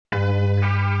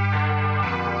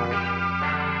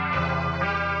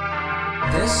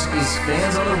This is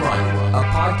Fans on the Run, a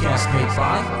podcast made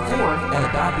by, for, and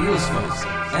about Beatles fans.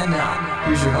 And now,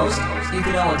 here's your host,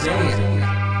 Ethan Alexander.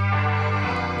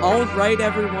 All right,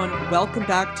 everyone, welcome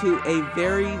back to a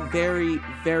very, very,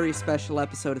 very special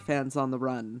episode of Fans on the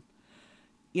Run.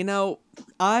 You know,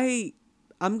 I'm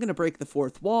going to break the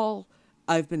fourth wall.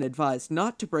 I've been advised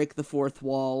not to break the fourth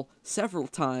wall several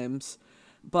times,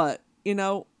 but, you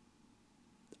know,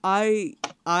 I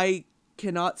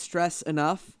cannot stress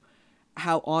enough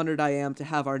how honored I am to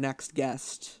have our next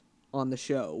guest on the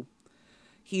show.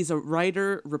 He's a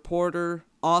writer, reporter,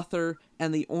 author,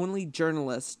 and the only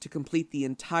journalist to complete the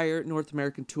entire North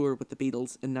American tour with the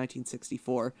Beatles in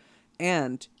 1964,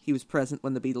 and he was present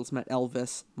when the Beatles met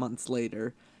Elvis months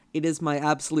later. It is my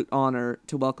absolute honor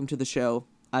to welcome to the show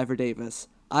Ivor Davis.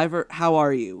 Ivor, how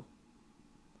are you?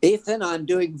 Ethan, I'm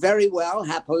doing very well,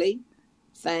 happily.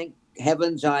 Thank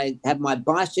heavens I have my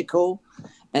bicycle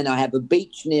and I have a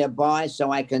beach nearby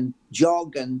so I can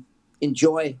jog and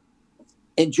enjoy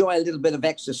a little bit of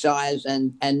exercise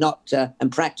and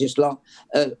practice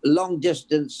long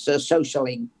distance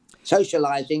socializing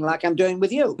like I'm doing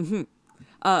with you. Mm-hmm.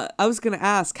 I was going to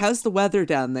ask, how's the weather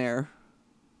down there?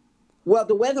 Well,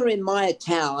 the weather in my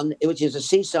town, which is a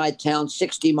seaside town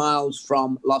 60 miles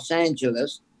from Los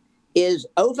Angeles, is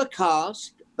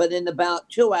overcast, but in about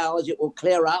 2 hours it will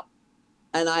clear up.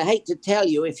 And I hate to tell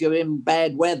you, if you're in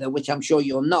bad weather, which I'm sure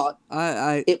you're not,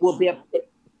 it will be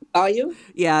Are you?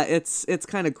 Yeah, it's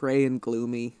kind of gray and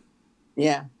gloomy.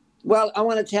 Yeah. Well, I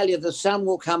want to tell you, the sun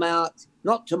will come out,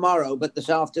 not tomorrow, but this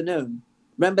afternoon.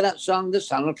 Remember that song, The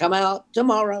Sun Will Come Out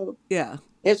Tomorrow? Yeah.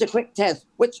 Here's a quick test.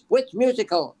 Which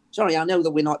musical? Sorry, I know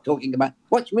that we're not talking about.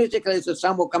 Which musical is The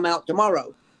Sun Will Come Out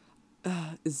Tomorrow?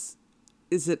 Is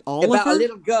it Oliver? About a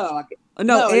little girl.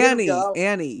 No, Annie. Girl.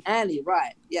 Annie,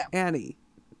 right. Yeah. Annie.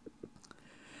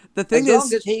 The thing as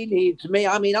long as he needs me,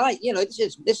 I mean,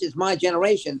 this is my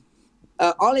generation.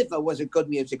 Oliver was a good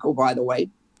musical, by the way.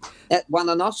 That won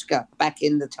an Oscar back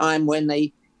in the time when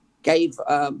they gave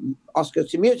Oscars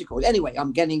to musicals. Anyway,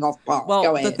 I'm getting off path. Well,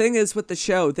 Go ahead. The thing is with the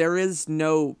show, there is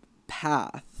no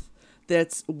path.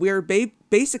 We're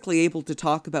basically able to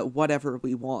talk about whatever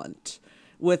we want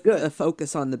with a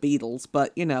focus on the Beatles.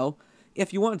 But, you know,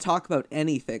 if you want to talk about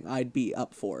anything, I'd be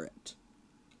up for it.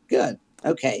 Good.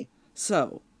 Okay.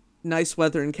 So, nice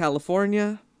weather in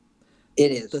California.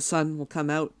 It is. The sun will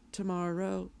come out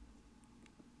tomorrow.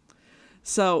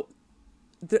 So,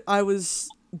 I was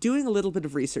doing a little bit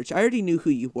of research. I already knew who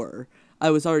you were.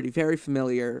 I was already very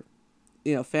familiar,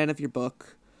 fan of your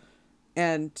book.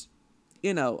 And,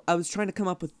 I was trying to come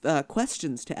up with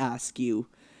questions to ask you.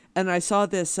 And I saw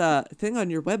this thing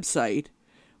on your website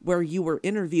where you were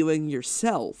interviewing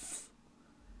yourself.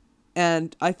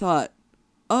 And I thought,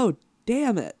 oh,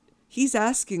 damn it. He's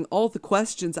asking all the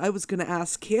questions I was going to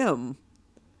ask him.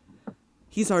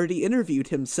 He's already interviewed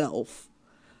himself.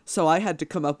 So I had to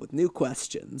come up with new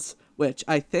questions, which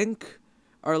I think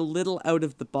are a little out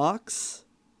of the box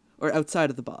or outside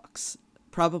of the box.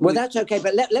 Probably. Well, that's okay.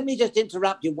 But let me just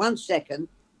interrupt you 1 second,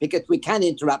 because we can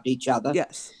interrupt each other.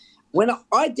 Yes. When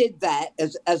I did that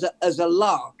as a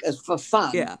lark, as for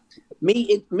fun, yeah.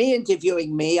 Me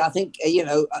interviewing me, I think,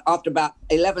 after about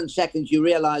 11 seconds, you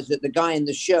realize that the guy in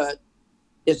the shirt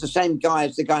is the same guy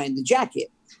as the guy in the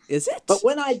jacket. Is it? But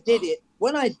when I did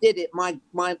it,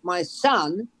 my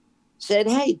son said,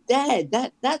 "Hey, Dad,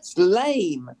 that's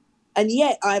lame." And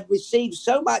yet I've received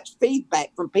so much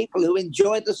feedback from people who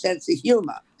enjoy the sense of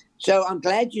humor. So I'm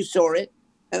glad you saw it.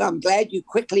 And I'm glad you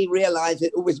quickly realized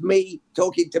it was me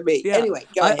talking to me. Yeah. Anyway,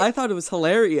 go ahead. I thought it was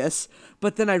hilarious,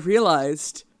 but then I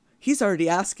realized he's already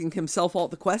asking himself all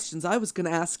the questions I was going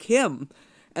to ask him.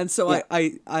 And so yeah.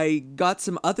 I got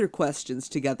some other questions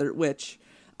together, which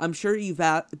I'm sure you've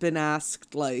been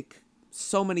asked, like,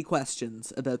 so many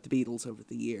questions about the Beatles over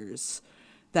the years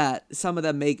that some of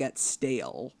them may get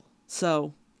stale.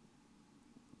 So,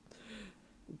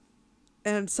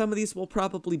 and some of these will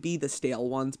probably be the stale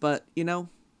ones, but,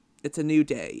 it's a new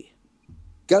day.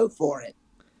 Go for it.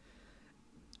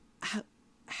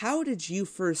 How did you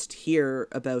first hear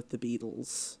about the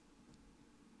Beatles?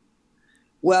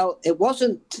 Well, it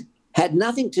had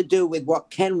nothing to do with what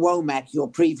Ken Womack, your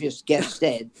previous guest,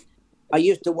 said. I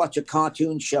used to watch a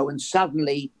cartoon show and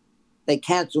suddenly they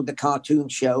canceled the cartoon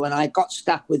show and I got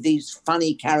stuck with these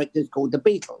funny characters called the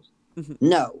Beatles. Mm-hmm.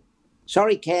 No.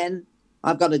 Sorry, Ken.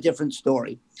 I've got a different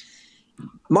story.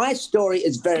 My story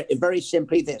is very, very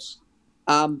simply this.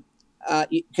 Can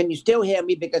you still hear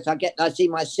me? Because I see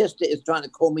my sister is trying to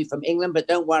call me from England, but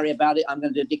don't worry about it. I'm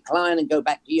going to decline and go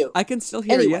back to you. I can still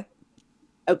hear you.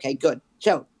 Okay, good.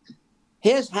 So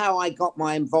here's how I got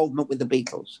my involvement with the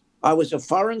Beatles. I was a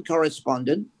foreign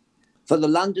correspondent for the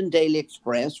London Daily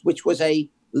Express, which was a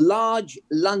large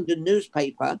London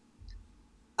newspaper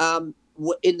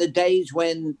in the days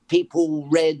when people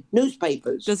read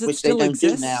newspapers, Does it which still they don't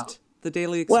exist, do now. the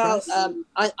Daily Well, Express?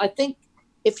 I think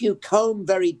if you comb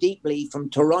very deeply from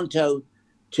Toronto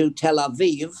to Tel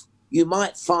Aviv, you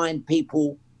might find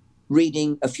people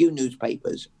reading a few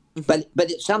newspapers, but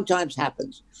it sometimes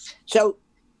happens. So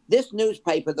this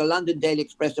newspaper, the London Daily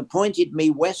Express, appointed me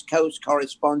West Coast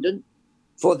correspondent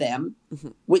for them,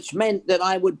 which meant that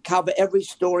I would cover every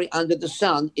story under the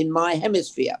sun in my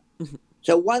hemisphere.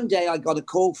 So one day I got a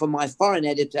call from my foreign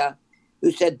editor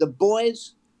who said, the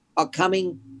boys are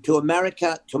coming to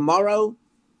America tomorrow.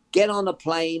 Get on a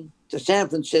plane to San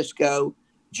Francisco,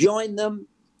 join them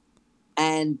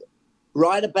and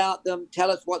write about them, tell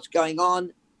us what's going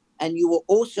on. And you will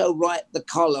also write the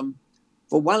column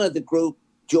for one of the group,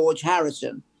 George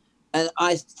Harrison. And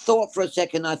I thought for a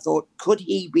second, could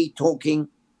he be talking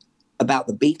about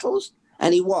the Beatles?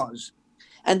 And he was.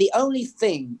 And the only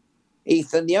thing,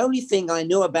 Ethan, I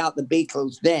knew about the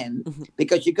Beatles then,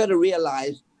 because you've got to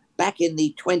realize back in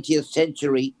the 20th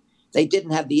century, they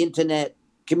didn't have the internet.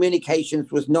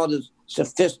 Communications was not as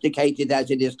sophisticated as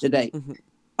it is today.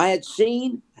 I had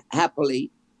seen,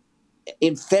 happily,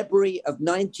 in February of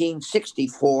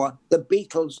 1964, the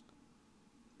Beatles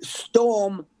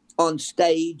storm on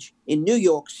stage in New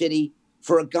York City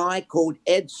for a guy called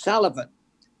Ed Sullivan.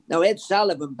 Now, Ed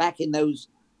Sullivan, back in those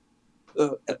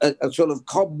sort of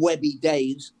cobwebby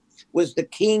days, was the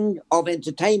king of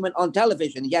entertainment on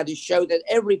television. He had a show that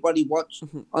everybody watched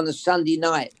on a Sunday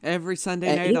night. Every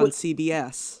Sunday night on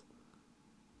CBS.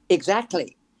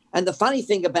 Exactly. And the funny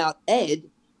thing about Ed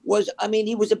was,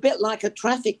 he was a bit like a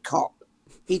traffic cop.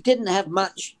 He didn't have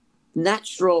much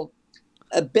natural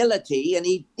ability, and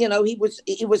he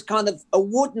was kind of a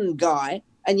wooden guy,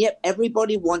 and yet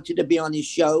everybody wanted to be on his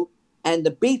show, and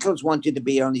the Beatles wanted to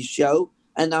be on his show.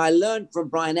 And I learned from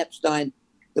Brian Epstein,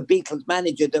 the Beatles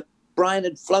manager, that Brian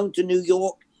had flown to New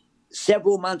York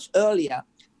several months earlier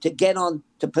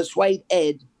to persuade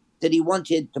Ed that he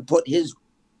wanted to put his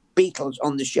Beatles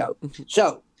on the show.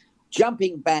 So,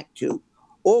 jumping back to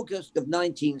August of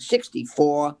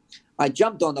 1964, I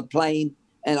jumped on a plane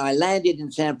and I landed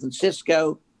in San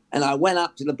Francisco, and I went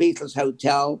up to the Beatles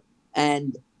Hotel,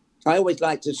 and I always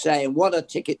like to say, and what a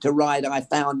ticket to ride I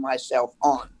found myself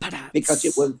on, because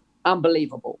it was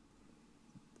unbelievable.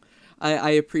 I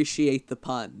appreciate the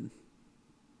pun.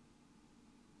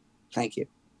 Thank you.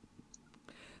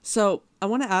 So I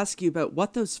want to ask you about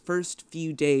what those first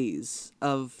few days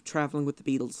of traveling with the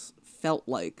Beatles felt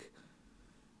like.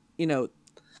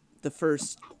 The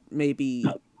first maybe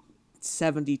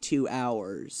 72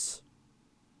 hours.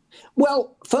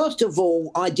 Well, first of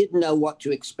all, I didn't know what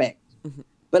to expect.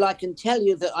 But I can tell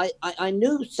you that I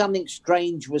knew something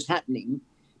strange was happening,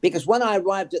 because when I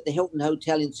arrived at the Hilton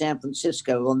Hotel in San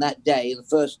Francisco on that day, the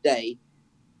first day,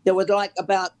 there were like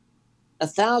about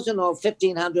 1,000 or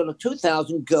 1,500 or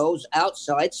 2,000 girls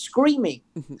outside screaming.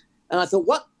 And I thought,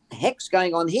 what the heck's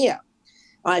going on here?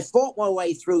 I fought my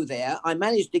way through there. I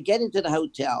managed to get into the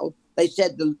hotel. They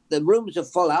said the rooms are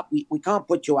full up. We can't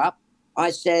put you up.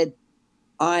 I said,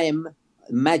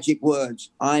 magic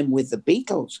words, I'm with the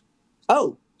Beatles.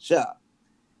 Oh, sir.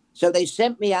 So they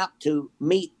sent me up to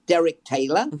meet Derek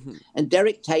Taylor. And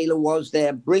Derek Taylor was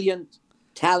their brilliant,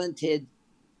 talented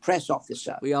press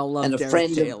officer. We all love and a Derek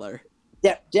friend Taylor.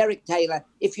 Derek Taylor.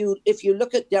 If you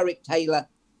look at Derek Taylor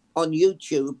on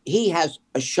YouTube, he has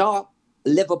a sharp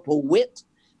Liverpool wit.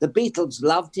 The Beatles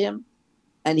loved him,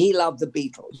 and he loved the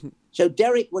Beatles. So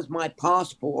Derek was my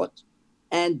passport,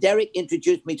 and Derek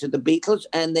introduced me to the Beatles,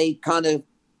 and they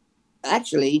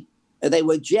they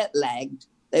were jet lagged.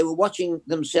 They were watching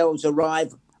themselves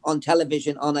arrive on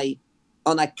television on a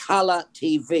color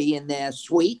TV in their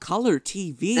suite. Color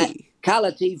TV?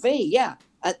 Color TV, yeah.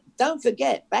 Don't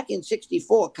forget, back in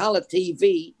 1964, color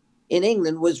TV in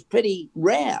England was pretty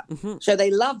rare. So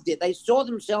they loved it. They saw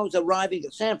themselves arriving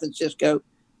at San Francisco.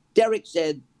 Derek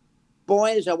said,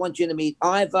 boys, I want you to meet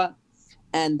Ivor.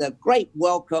 And the great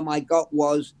welcome I got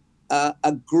was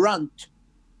a grunt.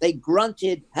 They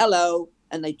grunted, hello,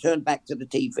 and they turned back to the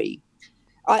TV.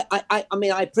 I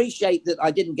appreciate that I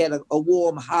didn't get a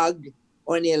warm hug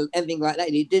or anything like that.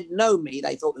 He didn't know me.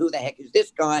 They thought, who the heck is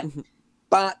this guy?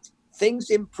 But things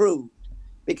improved,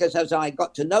 because as I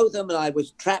got to know them, and I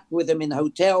was trapped with them in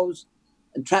hotels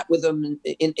and trapped with them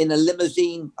in a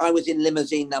limousine. I was in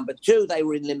limousine number 2. They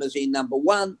were in limousine number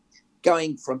 1,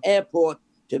 going from airport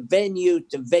to venue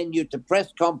to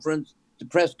press conference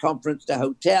to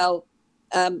hotel.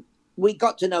 We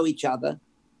got to know each other.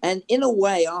 And in a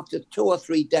way, after 2 or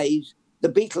 3 days, the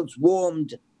Beatles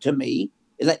warmed to me.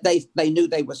 They knew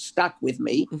they were stuck with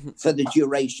me for the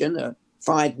duration,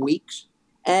 5 weeks.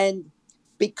 And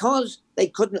because they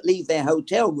couldn't leave their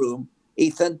hotel room,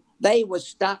 Ethan, they were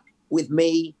stuck with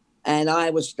me and I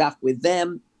was stuck with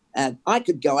them. And I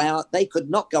could go out. They could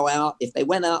not go out. If they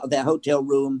went out of their hotel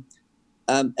room,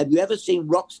 have you ever seen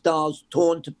rock stars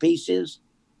torn to pieces?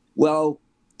 Well,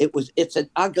 it's an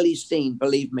ugly scene,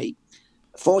 believe me.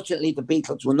 Fortunately, the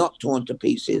Beatles were not torn to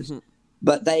pieces,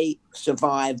 but they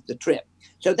survived the trip.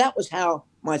 So that was how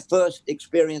my first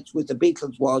experience with the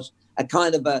Beatles was, a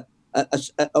kind of a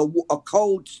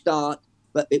cold start,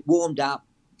 but it warmed up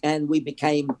and we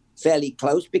became fairly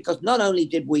close because not only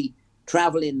did we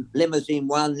travel in limousine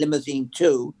 1, limousine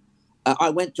 2, I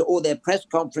went to all their press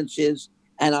conferences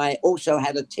and I also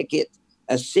had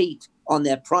a seat on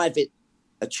their private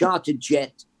chartered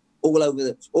jet all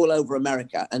over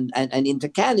America and into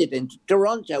Canada, into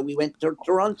Toronto. We went to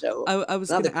Toronto. I was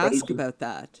going to ask about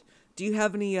that. Do you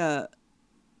have any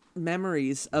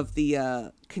memories of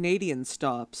the Canadian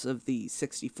stops of the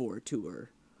 64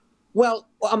 tour? Well,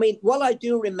 I mean, what I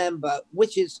do remember,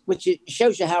 which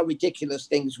shows you how ridiculous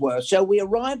things were. So we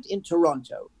arrived in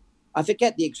Toronto. I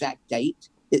forget the exact date.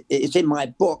 It's in my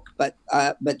book, but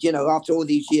you know, after all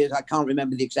these years, I can't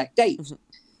remember the exact dates.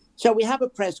 So we have a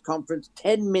press conference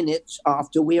 10 minutes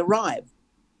after we arrive.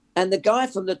 And the guy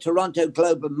from the Toronto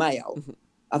Globe and Mail,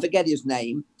 I forget his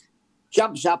name,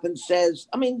 jumps up and says,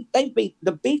 I mean,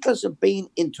 the Beatles have been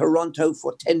in Toronto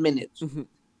for 10 minutes.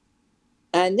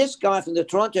 And this guy from the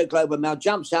Toronto Globe and Mail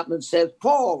jumps up and says,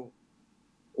 Paul,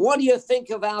 what do you think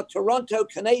of our Toronto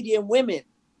Canadian women?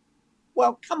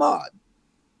 Well, come on.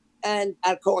 And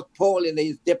of course, Paul, in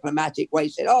his diplomatic way,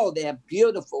 said, oh, they're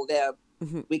beautiful.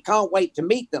 We can't wait to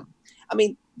meet them. I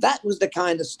mean, that was the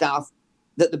kind of stuff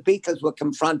that the Beatles were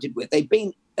confronted with. They've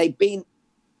been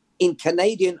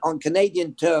on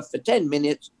Canadian turf for 10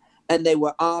 minutes, and they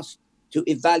were asked to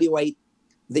evaluate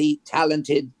the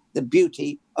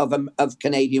beauty of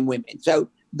Canadian women. So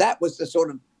that was the sort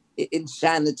of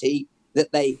insanity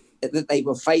that they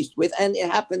were faced with, and it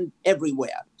happened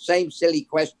everywhere. Same silly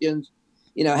questions.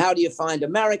 You know, how do you find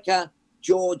America?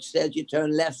 George says you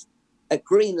turn left at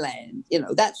Greenland. You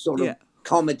know, that sort of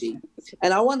comedy.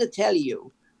 And I want to tell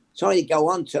you, sorry to go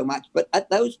on so much, but at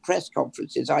those press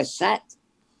conferences, I sat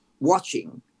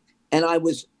watching, and I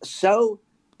was so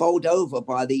bowled over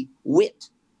by the wit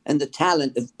and the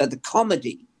talent of the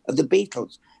comedy of the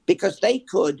Beatles, because they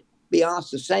could be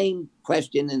asked the same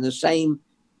question in the same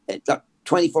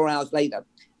 24 hours later.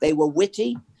 They were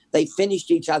witty. They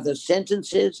finished each other's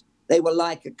sentences. They were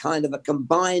like a kind of a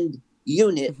combined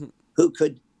unit who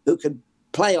could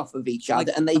play off of each other,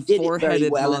 like and they did it very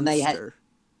well. Monster. And they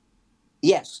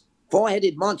had,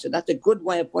 four-headed monster. That's a good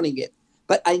way of putting it.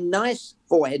 But a nice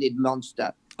four-headed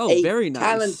monster. Oh, very nice.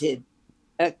 Talented,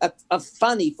 a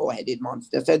funny four-headed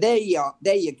monster. So there you are.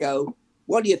 There you go.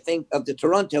 What do you think of the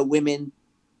Toronto women?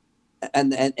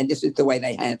 And this is the way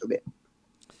they handled it.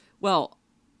 Well,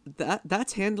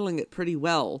 that's handling it pretty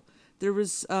well. There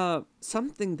was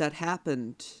something that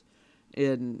happened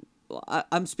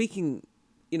I'm speaking,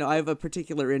 you know, I have a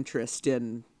particular interest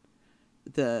in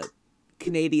the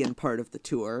Canadian part of the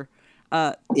tour.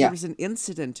 There was an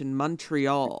incident in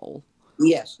Montreal.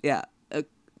 Yes. Yeah.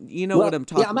 You know what I'm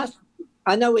talking about.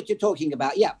 I know what you're talking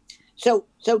about. Yeah. So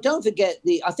don't forget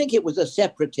I think it was a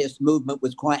separatist movement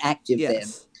was quite active then.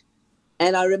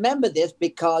 And I remember this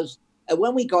because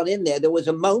when we got in there was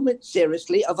a moment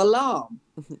seriously of alarm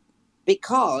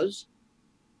because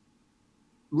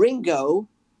Ringo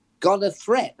got a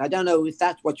threat. I don't know if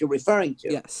that's what you're referring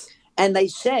to. Yes. And they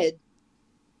said,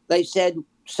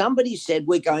 somebody said,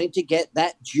 we're going to get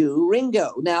that Jew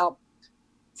Ringo. Now,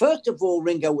 first of all,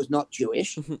 Ringo was not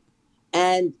Jewish.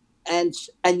 and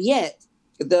yet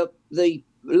the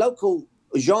local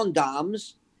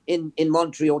gendarmes in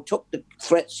Montreal took the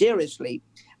threat seriously.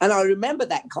 And I remember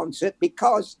that concert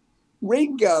because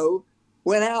Ringo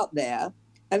went out there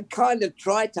and kind of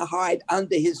tried to hide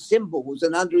under his cymbals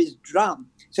and under his drum.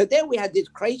 So there we had this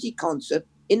crazy concert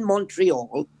in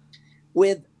Montreal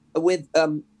with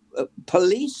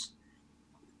police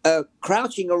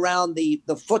crouching around the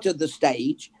foot of the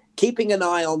stage, keeping an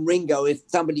eye on Ringo if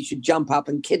somebody should jump up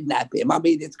and kidnap him. I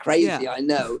mean, it's crazy, I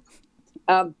know.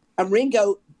 And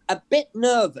Ringo, a bit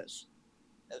nervous,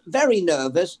 very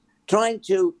nervous, trying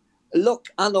to look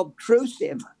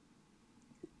unobtrusive,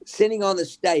 sitting on a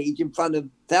stage in front of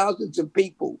thousands of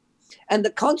people. And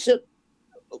the concert,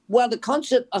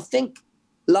 I think,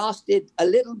 lasted a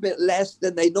little bit less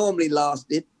than they normally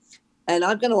lasted. And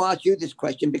I'm going to ask you this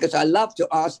question because I love to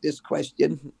ask this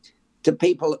question to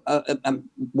people,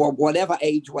 whatever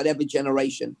age, whatever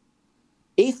generation.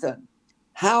 Ethan,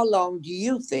 how long do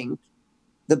you think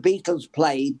the Beatles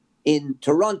played in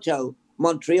Toronto,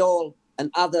 Montreal,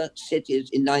 and other cities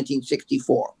in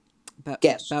 1964?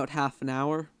 Guess. About half an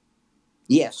hour.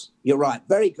 Yes, you're right.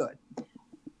 Very good.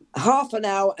 Half an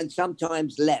hour and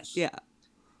sometimes less. Yeah.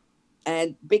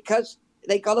 And because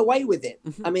they got away with it.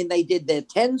 I mean, they did their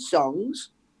 10 songs.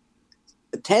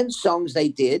 The 10 songs they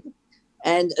did.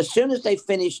 And as soon as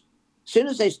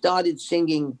they started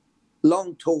singing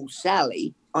Long Tall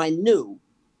Sally, I knew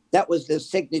that was the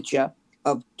signature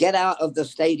of get out of the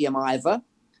stadium, Ivor,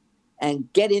 and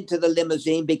get into the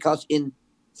limousine, because in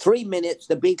 3 minutes,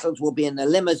 the Beatles will be in the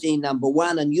limousine number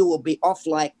one, and you will be off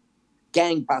like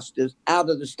gangbusters out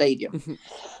of the stadium.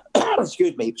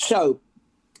 Excuse me. So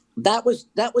that was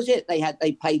it.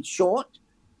 They played short.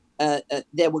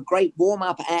 There were great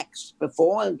warm-up acts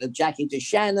before, Jackie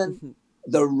DeShannon,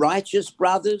 the Righteous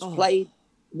Brothers played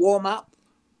warm-up,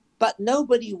 but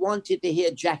nobody wanted to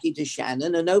hear Jackie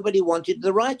DeShannon, and nobody wanted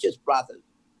the Righteous Brothers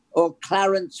or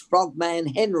Clarence Frogman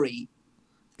Henry.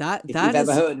 If you've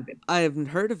ever heard of him. I haven't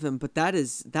heard of him, but that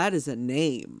is a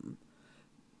name.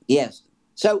 Yes.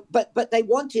 So, but they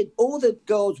wanted, all the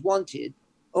girls wanted,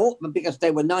 because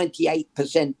they were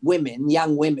 98% women,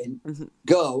 young women,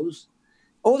 girls,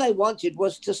 all they wanted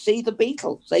was to see the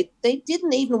Beatles. They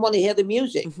didn't even want to hear the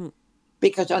music.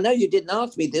 Because I know you didn't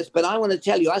ask me this, but I want to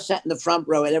tell you, I sat in the front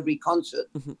row at every concert.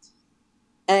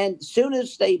 And as soon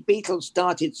as the Beatles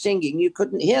started singing, you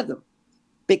couldn't hear them,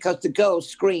 because the girls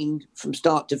screamed from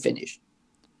start to finish.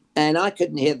 And I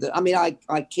couldn't hear them. I mean,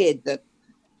 I kid that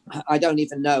I don't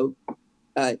even know,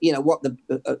 what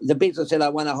the Beatles said, I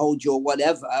want to hold you or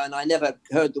whatever. And I never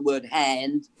heard the word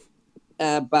hand,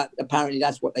 but apparently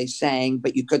that's what they sang,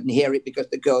 but you couldn't hear it because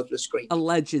the girls were screaming.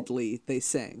 Allegedly, they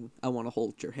sang, I want to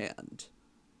hold your hand.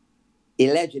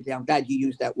 Allegedly, I'm glad you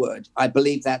used that word. I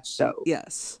believe that's so.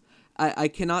 Yes. I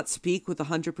cannot speak with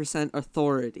 100%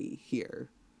 authority here.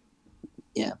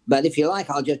 Yeah, but if you like,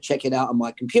 I'll just check it out on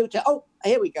my computer. Oh,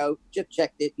 here we go. Just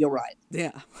checked it. You're right.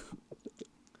 Yeah.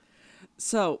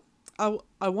 So,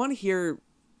 I want to hear,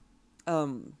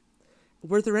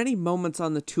 were there any moments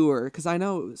on the tour? Because I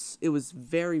know it was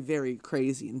very, very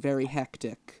crazy and very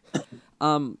hectic.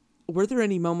 Were there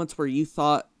any moments where you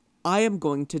thought, I am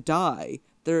going to die?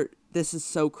 This is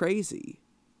so crazy.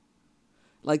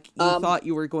 Like, you thought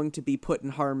you were going to be put in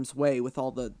harm's way with all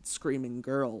the screaming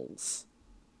girls.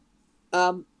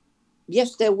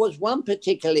 Yes, there was one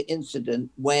particular incident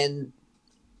when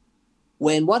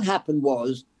what happened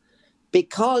was,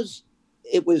 because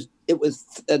it was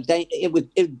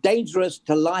dangerous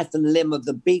to life and limb of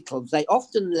the Beatles, they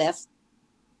often left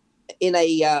in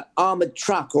a armored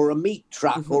truck or a meat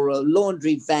truck or a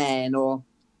laundry van, or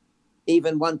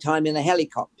even one time in a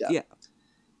helicopter. Yeah.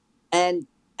 And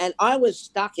I was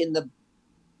stuck in the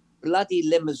bloody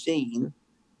limousine,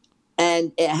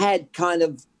 and it had kind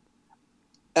of,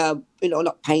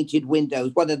 not painted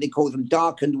windows. What do they call them?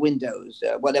 Darkened windows,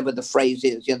 whatever the phrase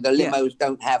is. The limos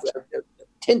don't have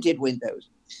tinted windows.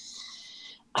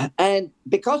 And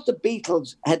because the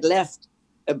Beatles had left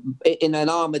in an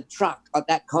armored truck at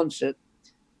that concert,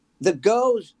 the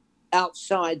girls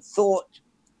outside thought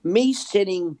me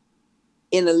sitting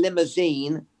in a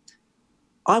limousine,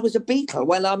 I was a Beatle.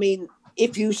 Well, I mean,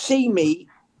 if you see me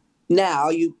now,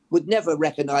 you would never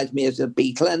recognize me as a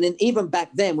Beatle. And then even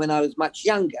back then, when I was much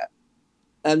younger,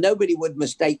 nobody would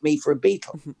mistake me for a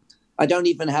Beatle. I don't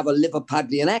even have a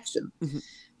Liverpudlian accent.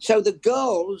 So the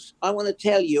girls, I want to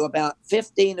tell you, about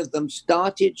 15 of them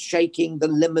started shaking the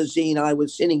limousine I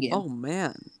was sitting in. Oh,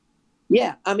 man.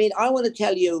 Yeah. I mean, I want to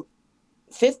tell you,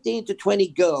 15 to 20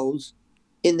 girls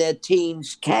in their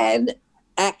teens can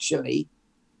actually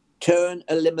turn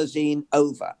a limousine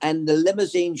over. And the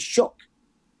limousine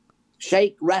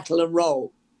shake, rattle, and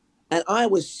roll. And I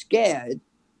was scared.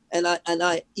 And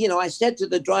I said to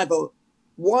the driver,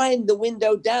 wind the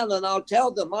window down and I'll tell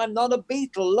them I'm not a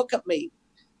Beatle. Look at me.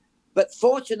 But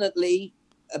fortunately,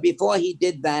 before he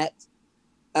did that,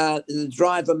 the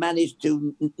driver managed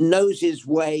to nose his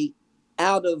way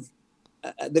out of,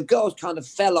 the girls kind of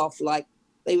fell off, like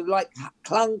they were like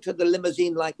clung to the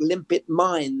limousine like limpet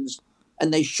mines,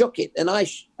 and they shook it. And I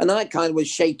kind of was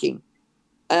shaking,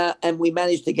 and we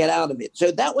managed to get out of it. So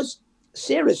that was,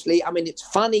 seriously, I mean, it's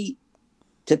funny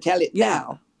to tell it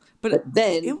now, but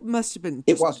then it must have been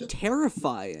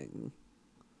terrifying.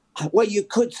 Well, you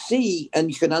could see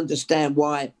and you can understand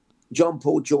why John,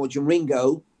 Paul, George, and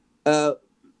Ringo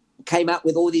came up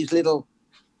with all these little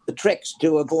tricks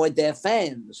to avoid their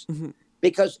fans.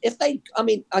 Because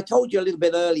I told you a little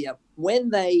bit earlier, when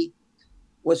they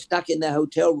were stuck in their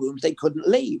hotel rooms, they couldn't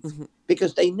leave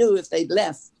because they knew if they'd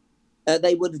left,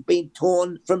 they would have been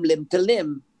torn from limb to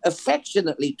limb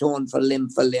affectionately torn for limb.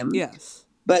 Yes.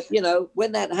 But,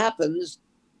 when that happens,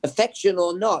 affection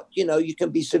or not, you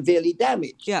can be severely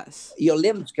damaged. Yes. Your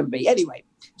limbs can be. Anyway,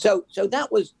 so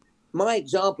that was my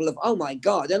example of, oh, my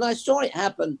God. And I saw it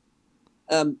happen,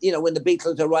 when the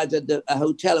Beatles arrived at a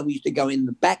hotel, and we used to go in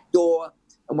the back door.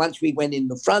 And once we went in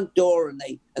the front door, and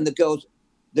the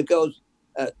girls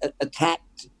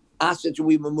attacked us as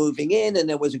we were moving in. And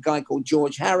there was a guy called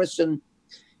George Harrison,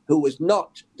 who was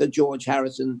not the George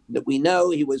Harrison that we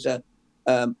know. He was a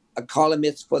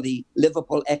columnist for the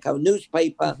Liverpool Echo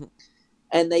newspaper. Mm-hmm.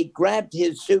 And they grabbed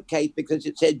his suitcase because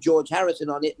it said George Harrison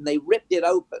on it, and they ripped it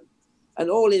open. And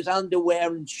all his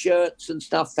underwear and shirts and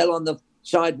stuff fell on the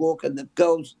sidewalk, and the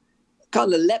girls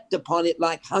kind of leapt upon it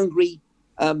like hungry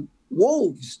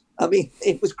wolves. I mean,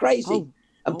 it was crazy.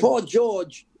 Poor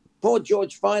George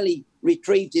finally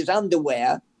retrieved his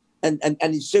underwear and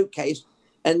his suitcase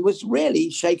and was really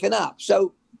shaken up.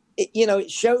 So,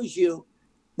 it shows you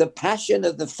the passion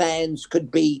of the fans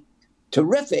could be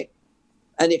terrific,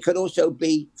 and it could also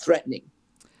be threatening.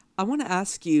 I want to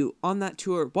ask you, on that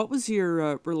tour, what was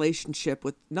your relationship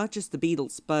with not just the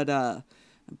Beatles, but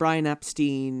Brian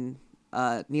Epstein,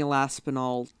 Neil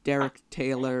Aspinall, Derek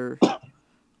Taylor,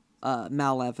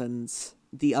 Mal Evans,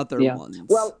 the other ones?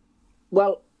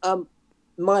 Well,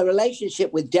 my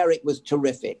relationship with Derek was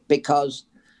terrific, because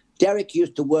Derek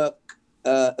used to work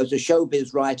as a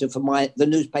showbiz writer for the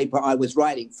newspaper I was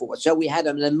writing for. So we had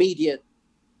an immediate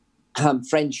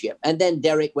friendship. And then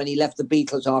Derek, when he left the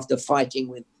Beatles after fighting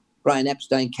with Brian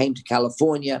Epstein, came to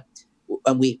California,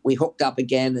 and we hooked up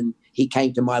again, and he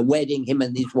came to my wedding, him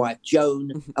and his wife,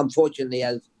 Joan. Mm-hmm. Unfortunately,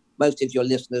 as most of your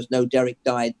listeners know, Derek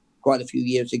died quite a few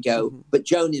years ago, but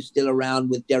Joan is still around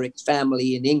with Derek's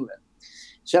family in England.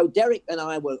 So Derek and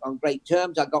I were on great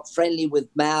terms. I got friendly with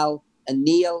Mal and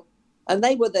Neil, and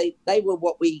they were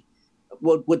what we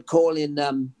would call in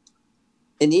the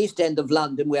East End of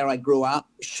London, where I grew up,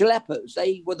 schleppers.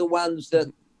 They were the ones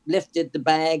that lifted the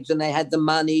bags, and they had the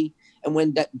money. And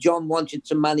when John wanted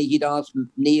some money, he'd ask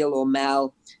Neil or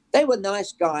Mal. They were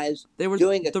nice guys. They were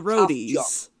doing a the tough roadies. job.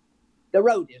 The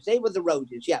roadies. They were the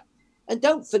roadies, yeah. And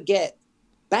don't forget,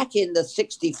 back in the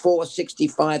 64,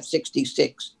 65,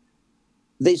 66,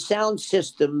 the sound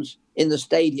systems in the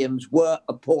stadiums were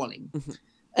appalling. Mm-hmm.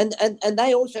 And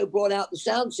they also brought out the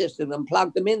sound system and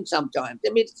plugged them in sometimes.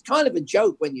 I mean, it's kind of a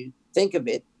joke when you think of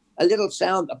it,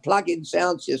 a plug-in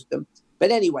sound system.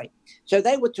 But anyway, so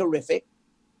they were terrific.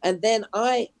 And then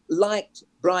I liked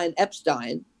Brian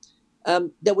Epstein.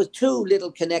 There were two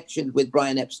little connections with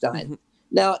Brian Epstein. Mm-hmm.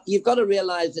 Now, you've got to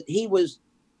realize that he was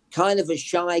kind of a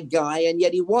shy guy, and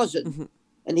yet he wasn't. Mm-hmm.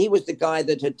 And he was the guy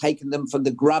that had taken them from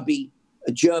the grubby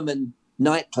German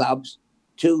nightclubs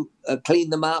to clean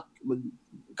them up,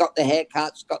 got the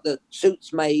haircuts, got the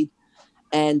suits made,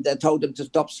 and told them to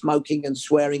stop smoking and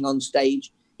swearing on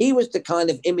stage. He was the kind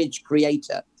of image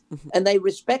creator. Mm-hmm. And they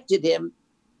respected him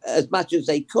as much as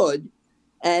they could.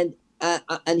 And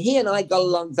he and I got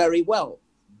along very well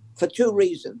for two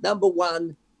reasons. Number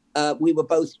one, we were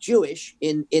both Jewish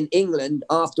in England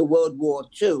after World War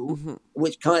II, mm-hmm.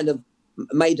 which kind of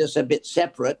made us a bit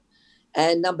separate.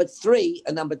 And number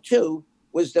two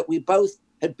was that we both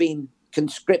had been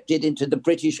conscripted into the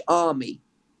British Army,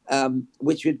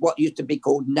 which was what used to be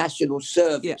called national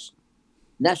service. Yeah.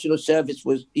 National service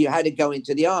was, you had to go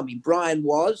into the army. Brian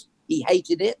he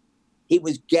hated it. He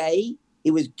was gay.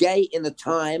 He was gay in a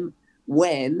time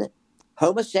when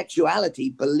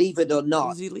homosexuality, believe it or not,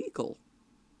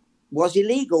 was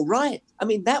illegal, right? I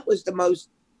mean, that was the most,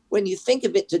 when you think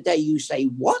of it today, you say,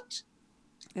 what?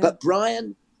 Yeah. But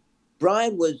Brian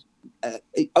was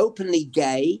openly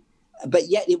gay, but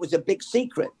yet it was a big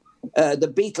secret.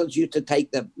 The Beatles used to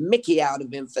take the mickey out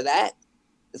of him for that.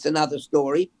 It's another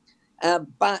story.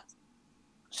 But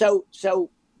so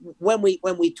when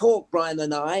we talk, Brian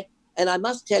and I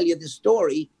must tell you this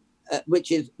story,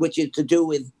 which is to do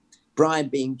with Brian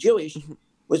being Jewish, mm-hmm.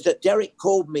 was that Derek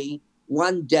called me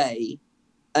one day,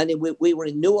 and we were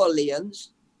in New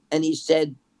Orleans, and he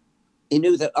said, he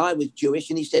knew that I was Jewish,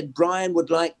 and he said, Brian would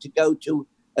like to go to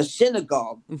a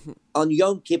synagogue mm-hmm. on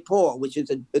Yom Kippur, which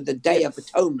is the Day of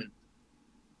Atonement,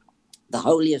 the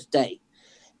holiest day.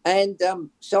 And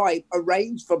so I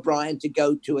arranged for Brian to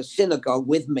go to a synagogue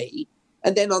with me.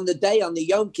 And then on the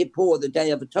Yom Kippur, the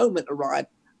Day of Atonement arrived,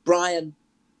 Brian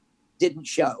didn't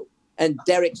show. And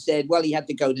Derek said, well, he had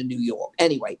to go to New York.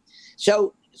 Anyway,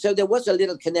 so there was a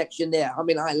little connection there. I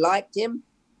mean, I liked him,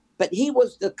 but he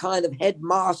was the kind of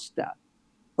headmaster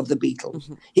of the Beatles.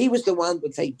 Mm-hmm. He was the one who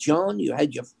would say, John, you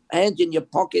had your hands in your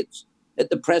pockets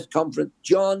at the press conference.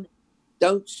 John,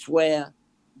 don't swear.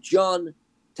 John,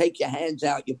 take your hands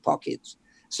out your pockets.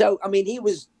 So I mean, he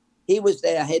was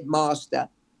their headmaster,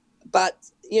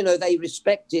 but they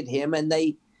respected him, and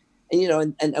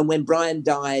and when Brian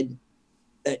died,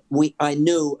 I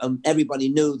knew, everybody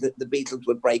knew that the Beatles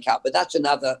would break up. But that's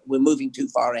we're moving too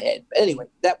far ahead. But anyway,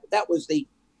 that was the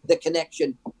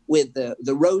connection with the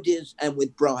roadies and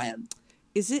with Brian.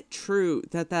 Is it true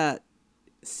that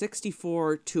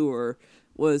 64 tour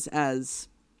was as,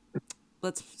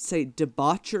 let's say,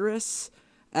 debaucherous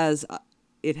as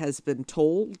it has been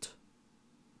told?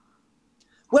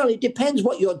 Well, it depends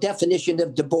what your definition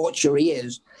of debauchery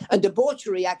is. And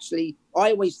debauchery, actually,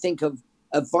 I always think of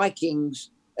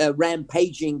Vikings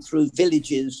rampaging through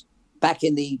villages back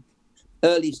in the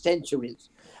early centuries.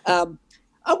 I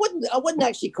wouldn't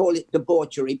actually call it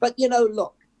debauchery, but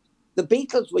look, the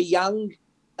Beatles were young,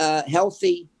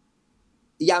 healthy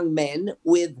young men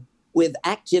with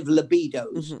active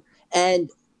libidos, and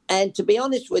to be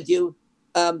honest with you,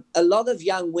 a lot of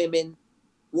young women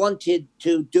wanted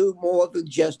to do more than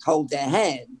just hold their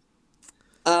hand.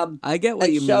 I get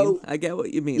what you mean. I get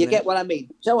what you mean. You get what I mean.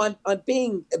 So I'm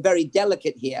being very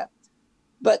delicate here,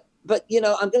 but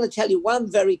I'm going to tell you one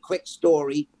very quick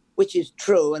story, which is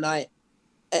true, and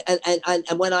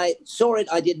when I saw it,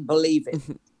 I didn't believe it.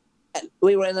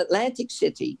 We were in Atlantic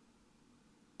City,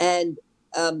 and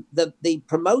the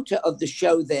promoter of the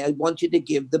show there wanted to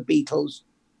give the Beatles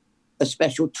a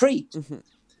special treat.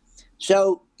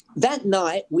 So that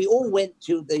night, we all went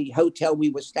to the hotel we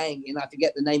were staying in. I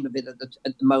forget the name of it at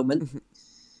the moment.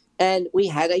 And we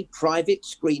had a private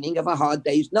screening of A Hard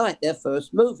Day's Night, their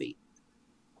first movie.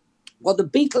 Well, the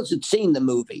Beatles had seen the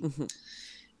movie.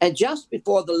 And just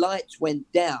before the lights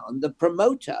went down, the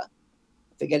promoter,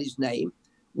 I forget his name,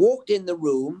 walked in the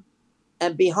room.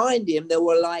 And behind him, there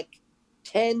were like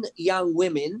 10 young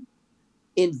women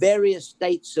in various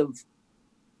states of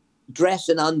dress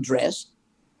and undress.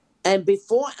 And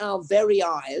before our very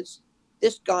eyes,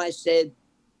 this guy said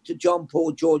to John,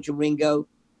 Paul, George, and Ringo,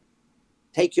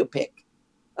 "Take your pick."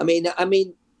 I mean,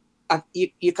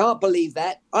 you can't believe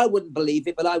that. I wouldn't believe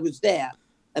it, but I was there,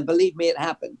 and believe me, it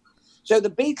happened. So the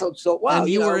Beatles thought, "Wow,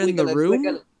 and you were in the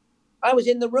room." I was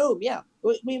in the room. Yeah,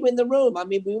 we were in the room. I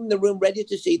mean, we were in the room, ready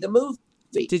to see the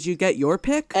movie. Did you get your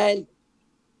pick? And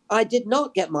I did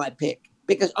not get my pick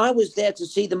because I was there to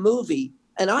see the movie,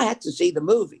 and I had to see the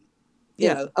movie.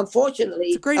 Unfortunately,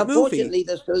 it's a great movie.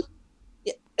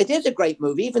 It is a great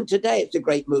movie. Even today, it's a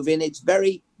great movie, and it's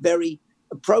very, very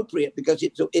appropriate because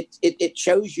it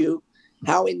shows you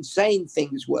how insane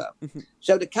things were.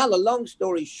 So to cut a long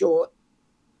story short,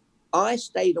 I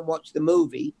stayed and watched the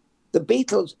movie. The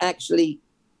Beatles actually,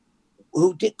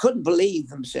 couldn't believe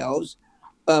themselves,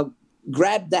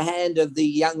 grabbed the hand of the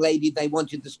young lady they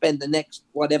wanted to spend the next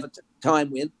whatever time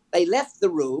with. They left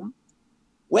the room.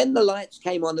 When the lights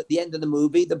came on at the end of the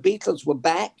movie, the Beatles were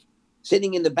back,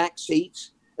 sitting in the back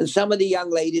seats, and some of the young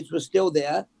ladies were still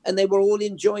there, and they were all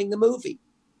enjoying the movie.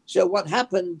 So what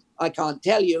happened, I can't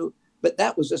tell you, but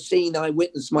that was a scene I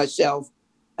witnessed myself.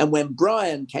 And when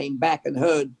Brian came back and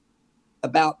heard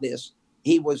about this,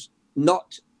 he was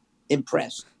not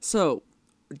impressed. So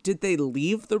did they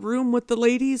leave the room with the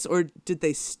ladies, or did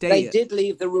they stay? They did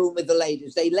leave the room with the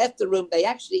ladies. They left the room. They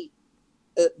actually...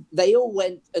 they all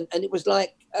went, and it was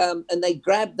like, and they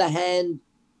grabbed the hand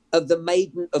of the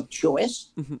maiden of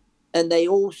choice, and they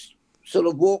all sort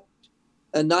of walked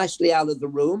nicely out of the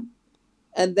room.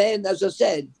 And then, as I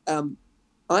said,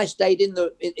 I stayed in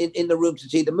the room to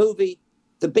see the movie.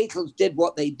 The Beatles did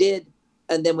what they did,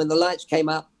 and then when the lights came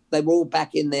up, they were all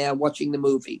back in there watching the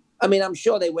movie. I mean, I'm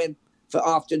sure they went for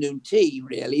afternoon tea,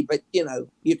 really, but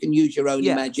you can use your own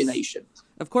imagination.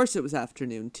 Of course, it was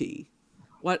afternoon tea.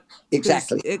 What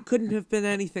exactly? It couldn't have been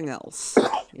anything else,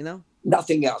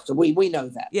 Nothing else. We know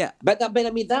that. Yeah. But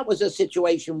I mean, that was a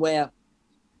situation where,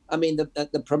 I mean,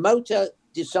 the promoter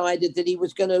decided that he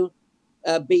was going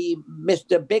to be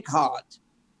Mr. Big Heart,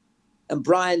 and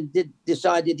Brian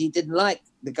decided he didn't like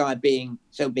the guy being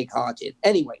so big-hearted.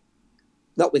 Anyway,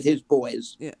 not with his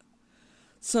boys. Yeah.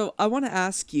 So I want to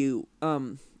ask you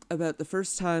about the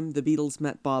first time the Beatles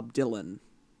met Bob Dylan.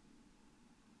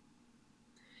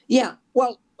 Yeah,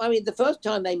 well, I mean, the first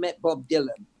time they met Bob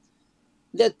Dylan,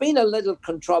 there's been a little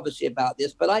controversy about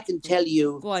this, but I can tell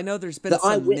you... Well, I know there's been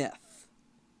some myth.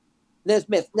 There's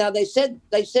myth. Now, they said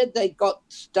they got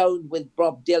stoned with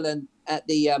Bob Dylan at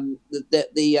the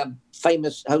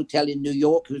famous hotel in New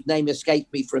York, whose name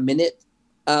escaped me for a minute,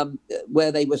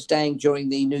 where they were staying during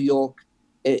the New York,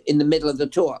 in the middle of the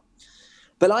tour.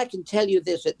 But I can tell you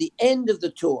this, at the end of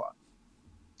the tour,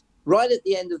 right at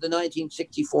the end of the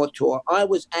 1964 tour, I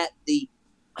was at the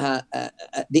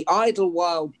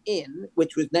Idlewild Inn,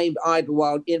 which was named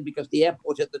Idlewild Inn because the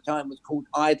airport at the time was called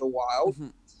Idlewild.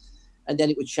 and then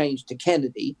it was changed to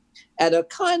Kennedy, at a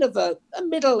kind of a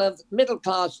middle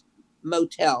class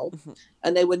motel,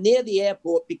 and they were near the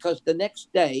airport because the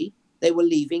next day they were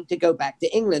leaving to go back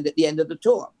to England at the end of the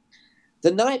tour.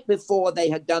 The night before, they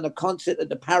had done a concert at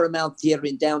the Paramount Theater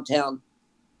in downtown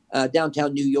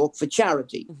New York for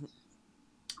charity.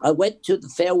 I went to the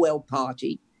farewell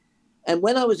party, and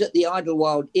when I was at the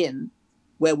Idlewild Inn,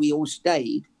 where we all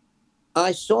stayed,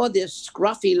 I saw this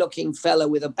scruffy-looking fellow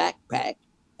with a backpack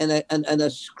and a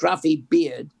scruffy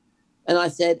beard, and I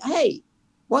said, "Hey,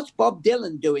 what's Bob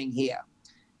Dylan doing here?"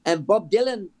 And Bob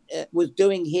Dylan was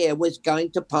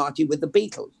going to party with the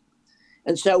Beatles.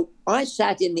 And so I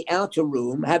sat in the outer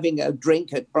room having a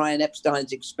drink at Brian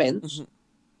Epstein's expense,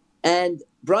 and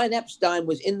Brian Epstein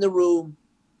was in the room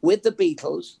with the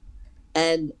Beatles,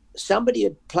 and somebody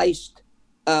had placed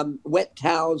wet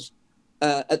towels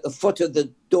at the foot of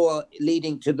the door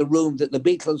leading to the room that the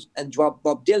Beatles and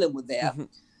Bob Dylan were there.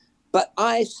 But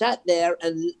I sat there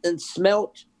and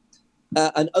smelt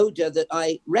an odor that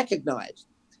I recognized.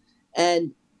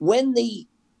 And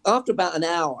after about an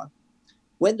hour,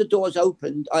 when the doors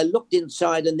opened, I looked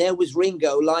inside, and there was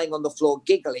Ringo lying on the floor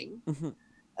giggling.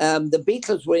 The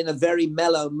Beatles were in a very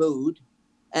mellow mood,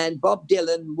 and Bob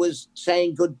Dylan was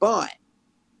saying goodbye.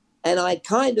 And I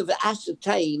kind of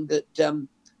ascertained that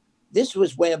this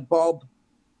was where Bob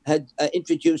had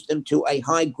introduced them to a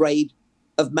high grade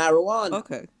of marijuana.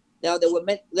 Okay. Now, there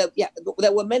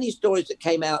were many stories that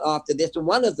came out after this, and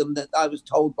one of them that I was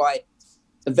told by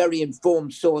a very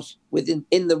informed source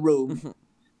in the room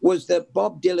was that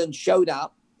Bob Dylan showed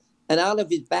up, and out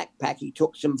of his backpack he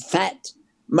took some fat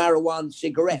marijuana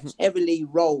cigarettes, heavily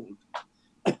rolled.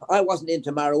 I wasn't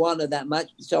into marijuana that much,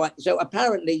 so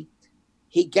apparently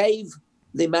he gave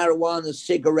the marijuana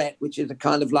cigarette, which is a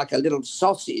kind of like a little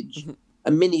sausage,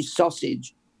 a mini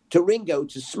sausage, to Ringo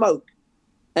to smoke.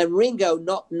 And Ringo,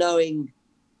 not knowing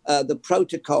the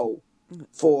protocol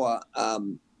for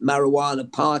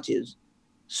marijuana parties,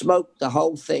 smoked the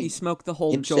whole thing. He smoked the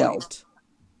whole himself. joint.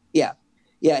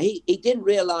 Yeah. He didn't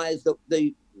realize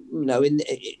that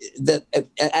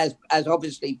as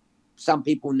obviously some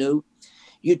people knew,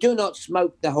 you do not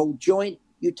smoke the whole joint.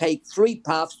 You take 3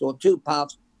 puffs or 2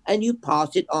 puffs, and you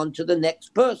pass it on to the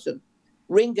next person.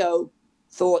 Ringo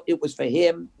thought it was for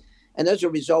him, and as a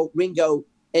result, Ringo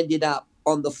ended up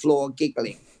on the floor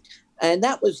giggling. And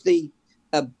that was the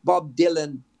Bob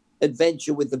Dylan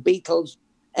adventure with the Beatles.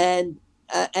 And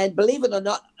believe it or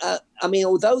not,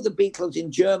 although the Beatles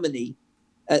in Germany,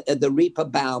 at the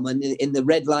Reeperbahn and in the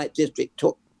red light district,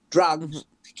 took drugs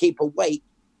to keep awake,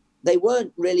 they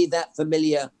weren't really that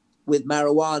familiar with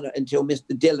marijuana until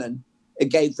Mr. Dylan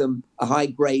gave them a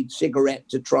high-grade cigarette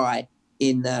to try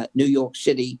in New York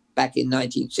City back in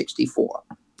 1964.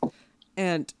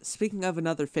 And speaking of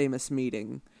another famous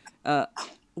meeting,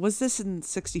 was this in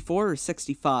 64 or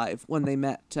 65 when they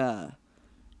met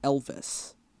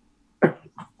Elvis?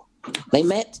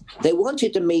 They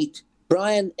wanted to meet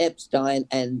Brian Epstein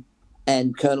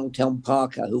and Colonel Tom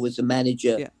Parker, who was the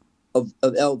manager of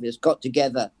Elvis, got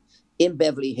together in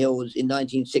Beverly Hills in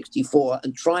 1964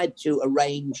 and tried to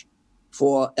arrange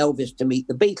for Elvis to meet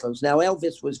the Beatles. Now,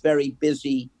 Elvis was very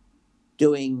busy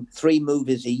doing 3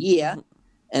 movies a year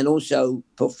and also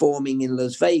performing in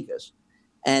Las Vegas.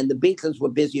 And the Beatles were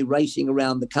busy racing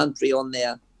around the country on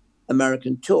their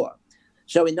American tour.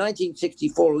 So in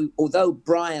 1964, although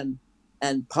Brian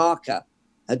and Parker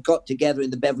had got together in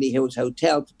the Beverly Hills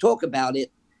Hotel to talk about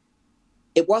it,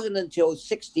 it wasn't until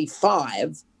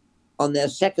 65, on their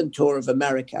second tour of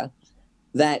America,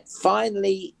 that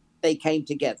finally they came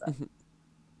together.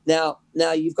 Now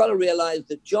you've got to realize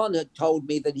that John had told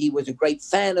me that he was a great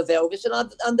fan of Elvis,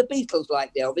 and the Beatles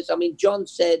liked Elvis. I mean, John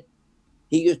said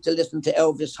he used to listen to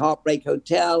Elvis' Heartbreak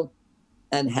Hotel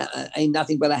and Ain't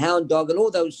Nothing But a Hound Dog and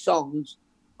all those songs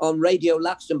on Radio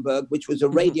Luxembourg, which was a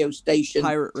radio station.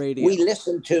 Pirate radio. We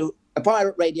listened to a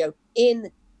pirate radio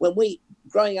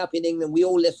growing up in England, we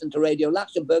all listened to Radio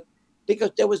Luxembourg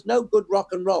because there was no good rock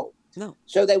and roll. No.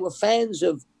 So they were fans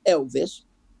of Elvis.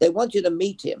 They wanted to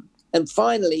meet him. And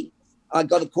finally, I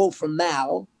got a call from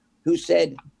Mal, who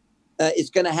said,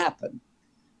 it's going to happen.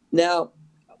 Now,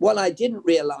 what I didn't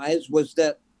realize was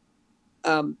that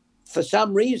for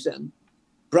some reason,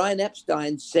 Brian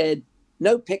Epstein said,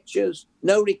 no pictures,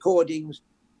 no recordings,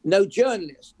 no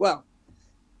journalists. Well,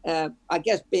 I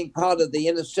guess being part of the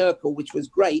inner circle, which was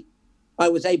great, I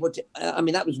was able to,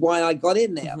 that was why I got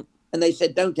in there. And they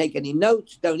said, don't take any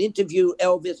notes, don't interview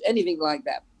Elvis, anything like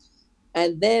that.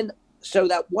 And then, so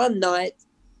that one night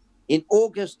in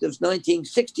August of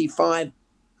 1965,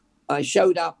 I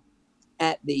showed up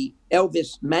at the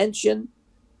Elvis mansion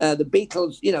The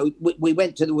Beatles, we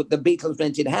went to the Beatles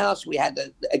rented house. We had,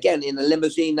 again, in a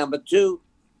limousine number 2.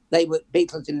 They were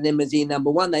Beatles in limousine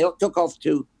number 1. They took off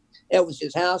to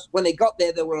Elvis's house. When they got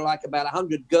there were like about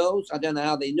 100 girls. I don't know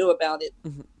how they knew about it.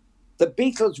 Mm-hmm. The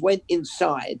Beatles went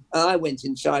inside, and I went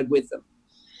inside with them.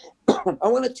 I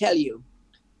want to tell you,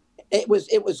 it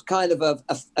was kind of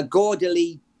a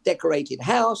gaudily decorated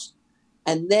house,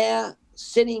 and there,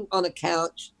 sitting on a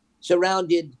couch,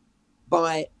 surrounded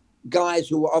by guys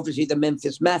who were obviously the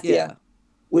Memphis Mafia,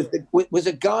 was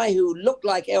a guy who looked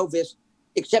like Elvis,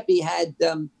 except he had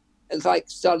like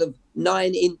sort of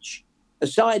 9-inch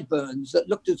sideburns that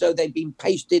looked as though they'd been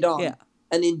pasted on. Yeah.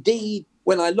 And indeed,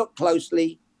 when I looked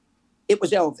closely, it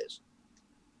was Elvis.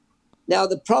 Now,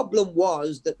 the problem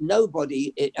was that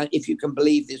nobody, if you can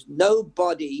believe this,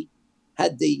 nobody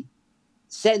had the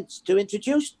sense to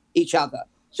introduce each other.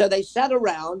 So they sat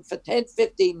around for 10,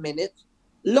 15 minutes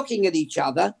looking at each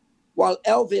other while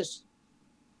Elvis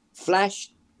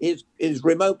flashed his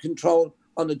remote control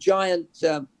on a giant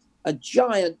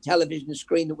television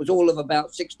screen that was all of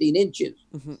about 16 inches.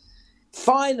 Mm-hmm.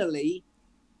 Finally,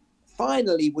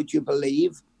 would you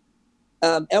believe,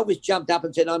 Elvis jumped up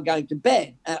and said, "I'm going to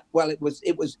bed."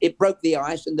 It broke the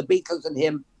ice, and the Beatles and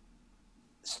him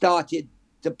started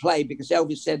to play because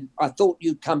Elvis said, "I thought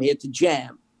you'd come here to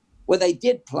jam." Well, they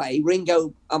did play.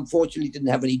 Ringo, unfortunately, didn't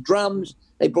have any drums.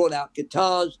 They brought out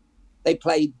guitars. They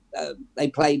played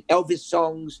Elvis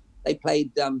songs. They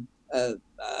played a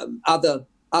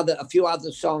few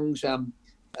other songs.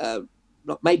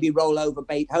 Maybe Roll Over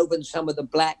Beethoven. Some of the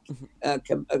black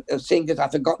singers.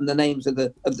 I've forgotten the names of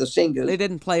the singers. They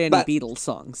didn't play any Beatles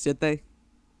songs, did they?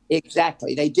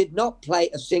 Exactly. They did not play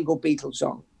a single Beatles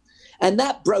song, and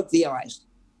that broke the ice.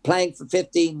 Playing for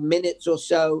 15 minutes or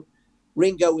so.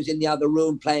 Ringo was in the other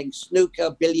room playing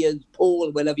snooker, billiards,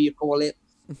 pool, whatever you call it.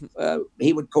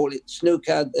 He would call it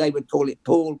snooker. They would call it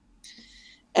pool.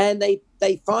 And they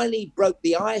finally broke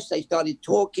the ice. They started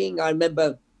talking. I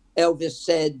remember Elvis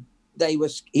said he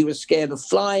was scared of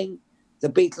flying. The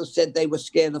Beatles said they were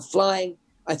scared of flying.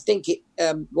 I think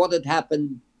what had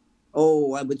happened,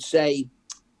 I would say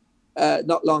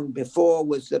not long before,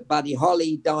 was that Buddy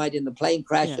Holly died in the plane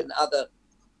crash, and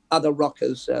other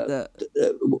rockers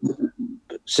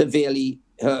severely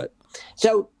hurt.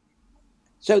 So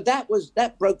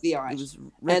that broke the ice. It was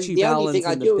Richie and the Valens only thing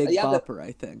I and do, the Big Bopper,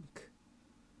 I think.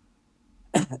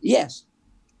 Yes,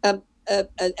 and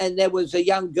there was a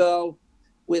young girl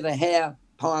with her hair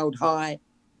piled high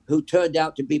who turned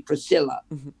out to be Priscilla.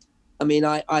 Mm-hmm. I mean,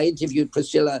 I interviewed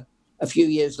Priscilla a few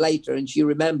years later, and she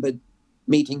remembered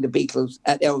meeting the Beatles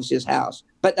at Elvis's house.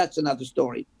 But that's another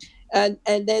story. And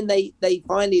then they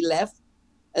finally left,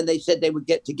 and they said they would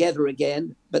get together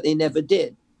again, but they never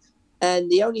did. And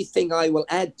the only thing I will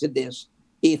add to this,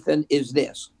 Ethan, is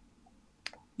this.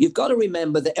 You've got to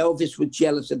remember that Elvis was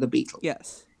jealous of the Beatles.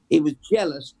 Yes. He was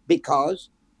jealous because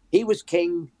he was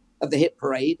king of the hit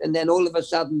parade, and then all of a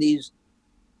sudden these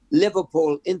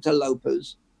Liverpool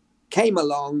interlopers came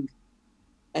along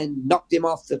and knocked him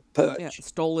off the perch. Yeah,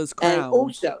 stole his crown. And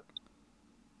also,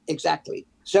 exactly.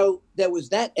 So there was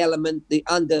that element, the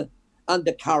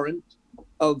undercurrent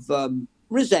of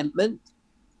resentment.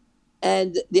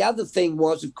 And the other thing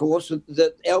was, of course,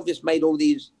 that Elvis made all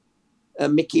these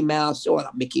Mickey Mouse, or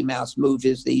not Mickey Mouse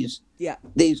movies, these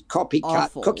cookie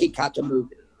cutter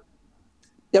movies.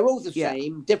 They're all the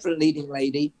same, different leading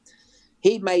lady.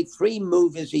 He made 3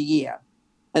 movies a year,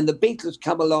 and the Beatles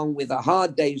come along with A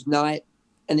Hard Day's Night,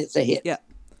 and it's a hit. Yeah.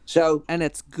 So and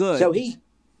it's good. So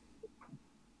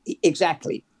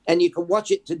exactly, and you can watch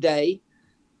it today,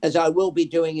 as I will be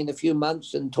doing in a few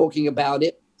months and talking about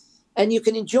it, and you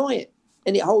can enjoy it,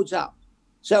 and it holds up.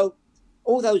 So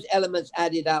all those elements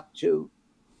added up to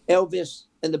Elvis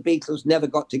and the Beatles never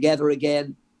got together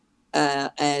again.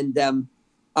 I'll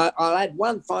add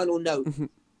one final note. Mm-hmm.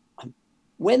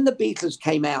 When the Beatles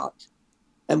came out,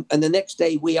 and the next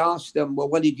day we asked them, well,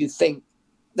 what did you think?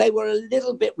 They were a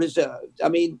little bit reserved. I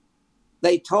mean,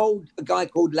 they told a guy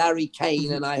called Larry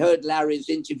Kane, and I heard Larry's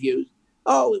interviews,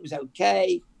 it was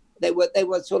okay. They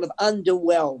were sort of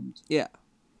underwhelmed. Yeah.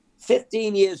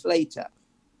 15 years later,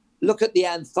 look at the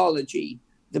anthology,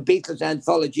 the Beatles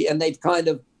anthology, and they've kind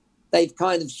of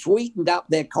sweetened up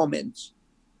their comments.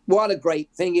 What a great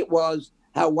thing it was,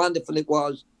 how wonderful it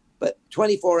was. But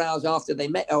 24 hours after they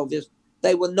met Elvis,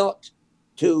 they were not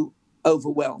too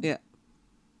overwhelmed. Yeah.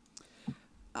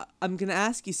 I'm going to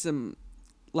ask you some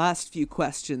last few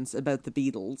questions about the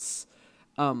Beatles.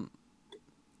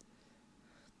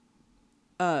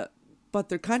 But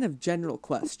they're kind of general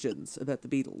questions about the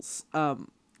Beatles.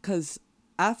 Because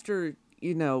after,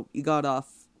 you got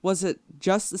off Was it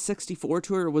just the 64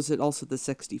 tour, or was it also the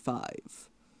 65?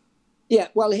 Yeah,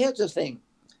 well, here's the thing.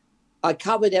 I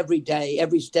covered every day,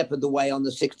 every step of the way on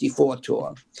the 64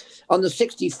 tour. On the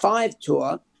 65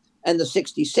 tour and the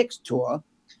 66 tour,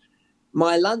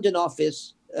 my London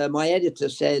office, my editor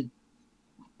said,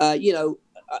 I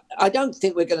don't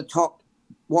think we're going to top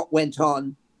what went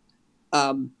on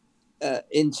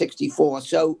in 64.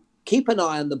 So keep an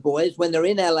eye on the boys. When they're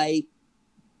in LA,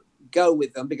 go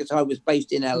with them, because I was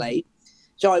based in LA.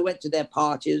 So I went to their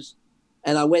parties,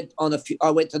 and I went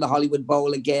to the Hollywood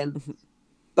Bowl again.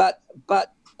 But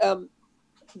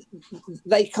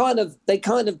they kind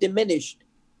of diminished,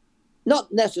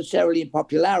 not necessarily in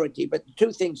popularity, but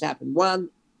two things happened. One,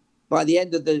 by the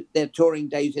end of their touring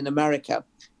days in America,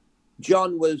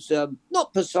 John was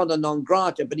not persona non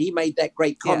grata, but he made that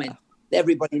great comment that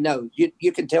everybody knows.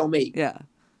 You can tell me. Yeah.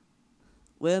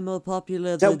 We're more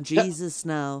popular than Jesus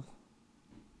now.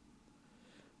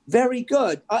 Very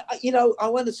good. I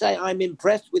want to say I'm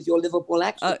impressed with your Liverpool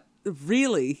accent.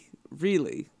 Really?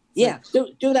 Yeah.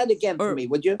 Do that again for me,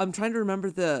 would you? I'm trying to remember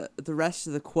the rest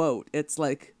of the quote. It's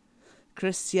like,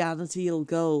 Christianity'll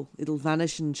go, it'll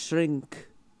vanish and shrink.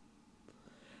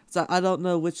 So I don't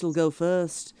know which will go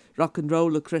first, rock and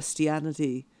roll or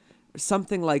Christianity, or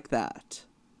something like that.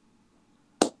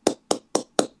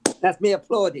 That's me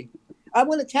applauding. I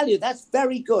want to tell you, that's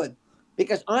very good,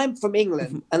 because I'm from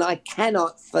England and I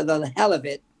cannot, for the hell of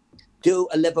it, do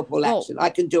a Liverpool accent. I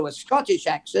can do a Scottish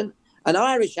accent, an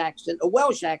Irish accent, a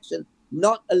Welsh accent,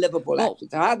 not a Liverpool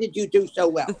accent. So how did you do so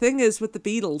well? The thing is with the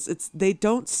Beatles, they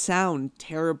don't sound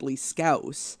terribly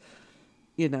Scouse.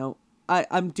 You know,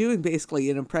 I'm doing basically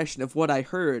an impression of what I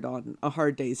heard on A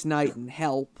Hard Day's Night and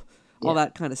Help, all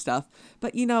that kind of stuff.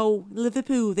 But,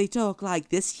 Liverpool, they talk like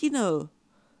this,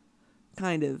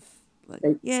 kind of. Like,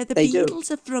 the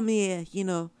Beatles are from here,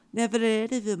 never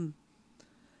heard of them.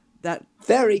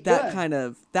 Very good. That kind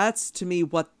of, that's to me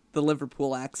what the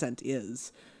Liverpool accent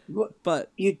is.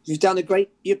 But you've done a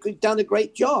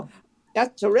great job.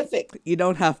 That's terrific. You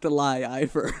don't have to lie,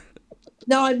 Ivor.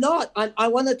 No, I'm not. I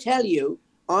want to tell you,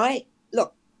 I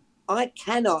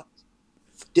cannot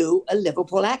do a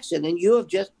Liverpool accent, and you have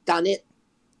just done it.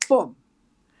 Boom.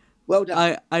 Well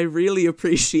done. I really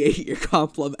appreciate your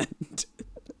compliment.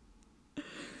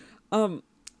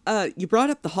 You brought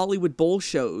up the Hollywood Bowl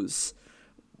shows.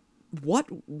 What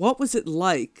was it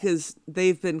like? Because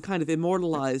they've been kind of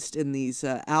immortalized in these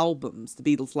albums, the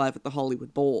Beatles Live at the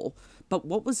Hollywood Bowl. But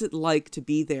what was it like to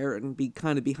be there and be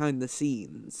kind of behind the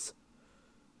scenes?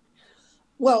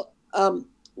 Well,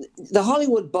 the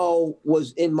Hollywood Bowl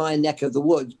was in my neck of the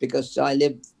woods because I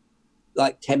lived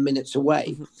like 10 minutes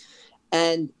away. Mm-hmm.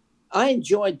 And I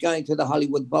enjoyed going to the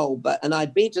Hollywood Bowl, and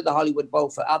I'd been to the Hollywood Bowl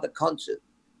for other concerts.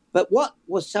 But what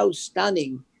was so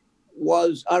stunning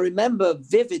was, I remember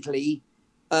vividly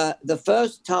the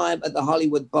first time at the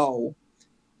Hollywood Bowl.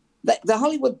 The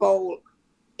Hollywood Bowl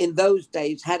in those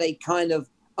days had a kind of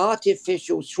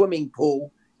artificial swimming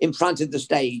pool in front of the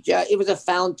stage. It was a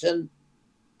fountain,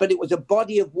 but it was a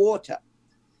body of water.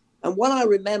 And what I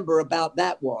remember about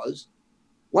that was,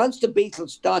 once the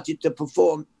Beatles started to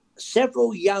perform,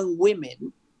 several young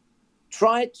women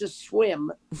tried to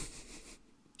swim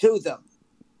to them.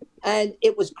 And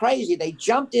it was crazy. They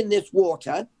jumped in this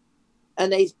water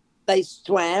and they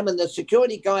swam, and the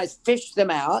security guys fished them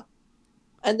out.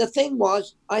 And the thing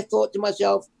was, I thought to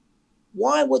myself,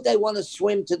 why would they want to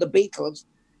swim to the Beatles?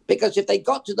 Because if they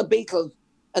got to the Beatles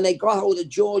and they got hold of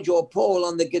George or Paul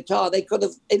on the guitar, they could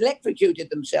have electrocuted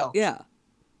themselves. Yeah.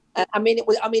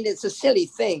 It's a silly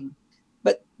thing,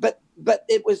 but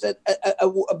it was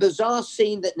a bizarre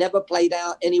scene that never played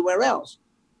out anywhere else.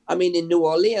 I mean, in New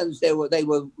Orleans, there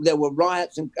were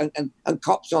riots and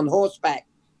cops on horseback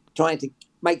trying to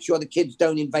make sure the kids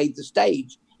don't invade the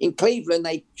stage. In Cleveland,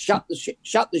 they shut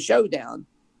the show down,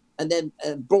 and then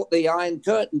brought the Iron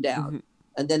Curtain down, mm-hmm.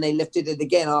 and then they lifted it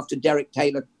again after Derek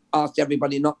Taylor asked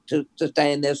everybody not to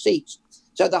stay in their seats.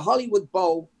 So the Hollywood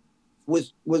Bowl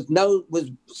was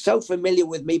so familiar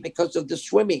with me because of the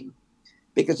swimming,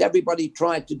 because everybody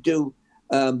tried to do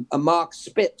a Mark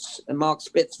Spitz. And Mark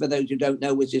Spitz, for those who don't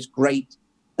know, was this great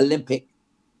Olympic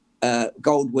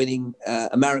gold-winning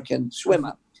American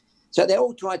swimmer. So they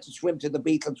all tried to swim to the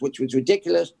Beatles, which was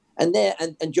ridiculous. And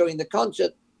during the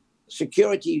concert,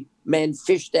 security men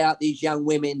fished out these young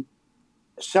women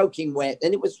soaking wet.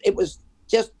 And it was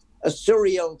just a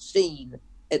surreal scene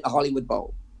at the Hollywood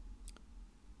Bowl.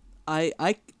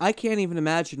 I can't even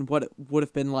imagine what it would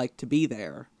have been like to be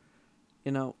there.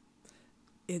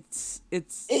 It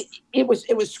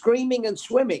was screaming and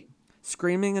swimming.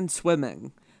 Screaming and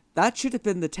swimming. That should have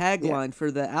been the tagline for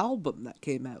the album that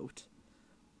came out.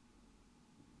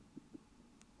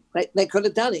 They could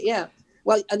have done it, yeah.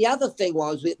 Well, and the other thing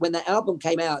was when the album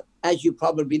came out, as you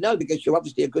probably know, because you're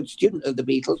obviously a good student of the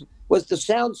Beatles, was the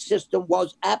sound system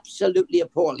was absolutely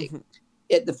appalling.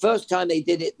 The first time they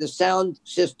did it, the sound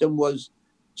system was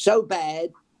so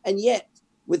bad, and yet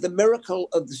with the miracle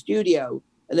of the studio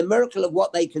and the miracle of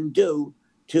what they can do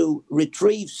to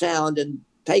retrieve sound and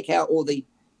take out all the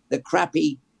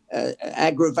crappy,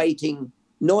 aggravating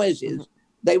noises,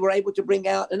 they were able to bring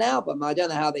out an album. I don't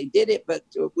know how they did it, but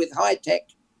with high-tech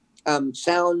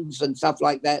sounds and stuff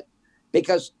like that,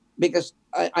 because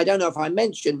I don't know if I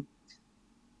mentioned,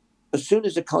 as soon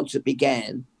as the concert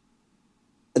began,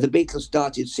 the Beatles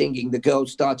started singing, the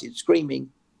girls started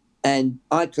screaming, and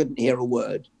I couldn't hear a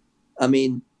word. I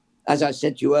mean, as I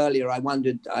said to you earlier, I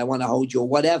wondered, I Want to Hold You or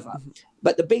whatever.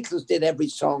 But the Beatles did every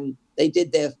song. They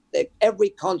did every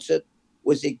concert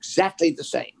was exactly the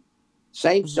same.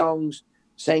 Same songs,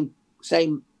 same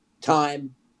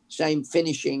time, same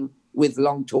finishing with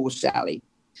Long Tall Sally.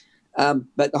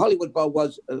 But the Hollywood Bowl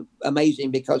was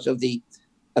amazing because of the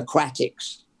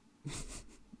aquatics.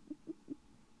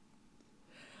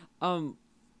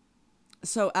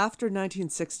 So after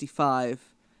 1965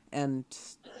 and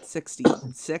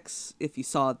 66, if you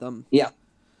saw them. Yeah.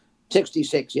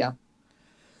 66, yeah.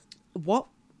 What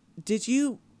did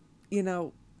you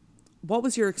know, what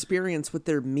was your experience with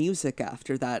their music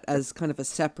after that as kind of a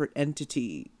separate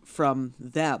entity from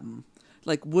them?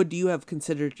 Like, would you have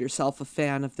considered yourself a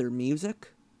fan of their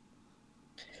music?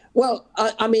 Well,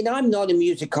 I mean, I'm not a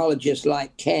musicologist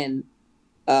like Ken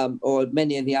or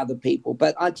many of the other people,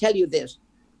 but I'll tell you this.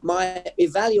 My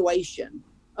evaluation,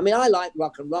 I mean, I like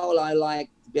rock and roll. I like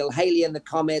Bill Haley and the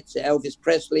Comets, Elvis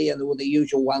Presley, and all the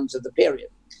usual ones of the period.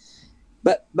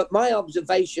 But my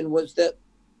observation was that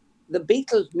the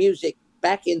Beatles' music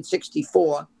back in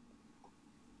 64,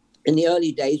 in the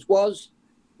early days, was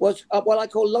what I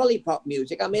call lollipop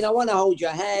music. I mean, I Want to Hold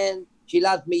Your Hand, She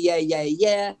Loves Me, Yeah, Yeah,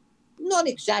 Yeah. Not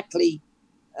exactly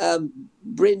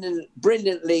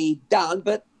brilliantly done,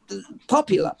 but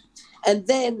popular. And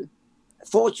then,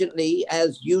 fortunately,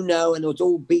 as you know, and as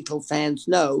all Beatle fans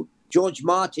know, George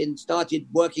Martin started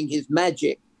working his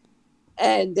magic.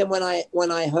 And then when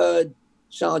I heard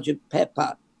Sgt.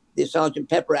 Pepper, the Sgt.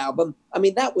 Pepper album, I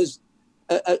mean, that was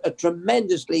a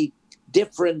tremendously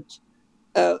different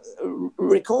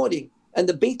recording. And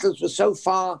the Beatles were so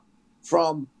far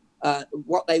from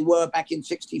what they were back in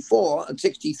 64 and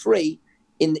 63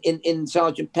 in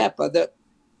Sgt. Pepper that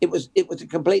it was a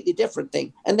completely different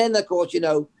thing. And then, of course,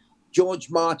 George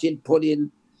Martin put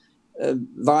in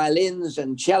violins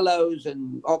and cellos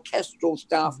and orchestral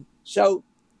stuff. So,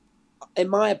 in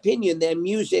my opinion, their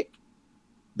music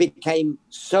became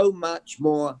so much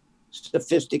more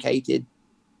sophisticated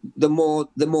the more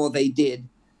they did.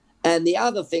 And the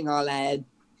other thing I'll add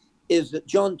is that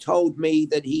John told me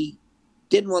that he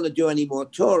didn't want to do any more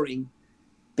touring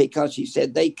because he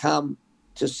said they come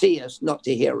to see us, not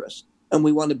to hear us, and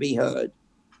we want to be heard.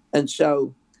 And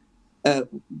so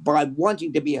by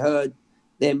wanting to be heard,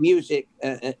 their music,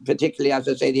 particularly, as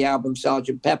I say, the album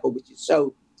Sgt. Pepper, which is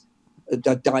so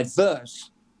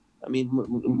diverse. I mean,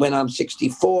 when I'm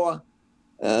 64,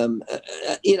 all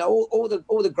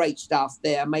the great stuff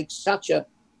there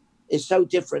is so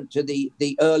different to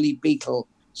the early Beatle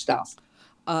stuff.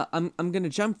 I'm going to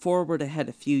jump forward ahead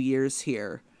a few years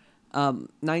here.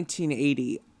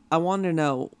 1980. I want to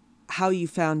know how you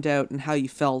found out and how you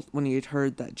felt when you had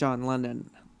heard that John Lennon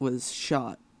was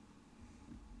shot.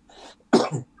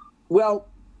 Well,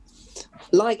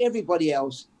 like everybody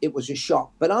else, it was a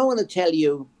shock. But I want to tell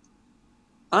you,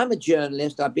 I'm a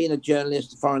journalist. I've been a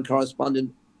journalist, a foreign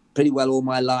correspondent pretty well all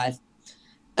my life.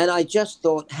 And I just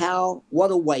thought,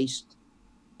 what a waste.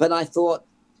 But I thought,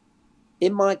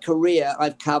 in my career,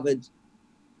 I've covered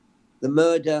the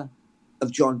murder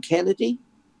of John Kennedy,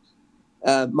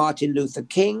 Martin Luther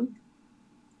King,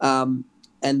 and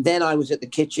then I was in the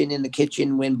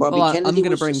kitchen when Bobby Kennedy was assassinated. I'm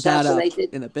going to bring that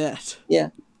up in a bit.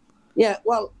 Yeah.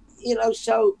 Well,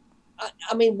 so,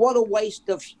 I mean, what a waste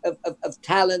of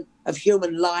talent, of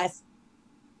human life.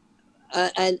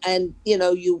 And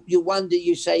you wonder,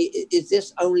 you say, is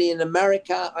this only in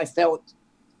America? I felt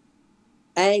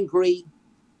angry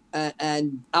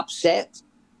and upset.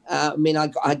 I mean, I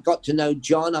got to know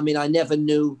John. I mean, I never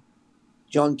knew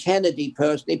John Kennedy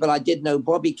personally, but I did know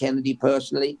Bobby Kennedy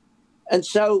personally. And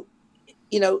so,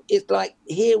 it's like,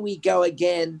 here we go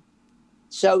again.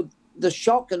 So the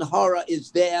shock and horror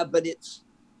is there, but it's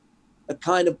a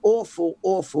kind of awful,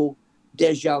 awful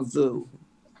deja vu.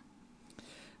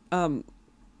 And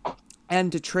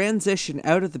to transition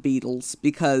out of the Beatles,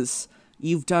 because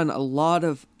you've done a lot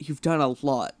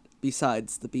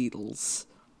besides the Beatles.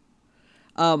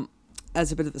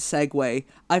 as a bit of a segue,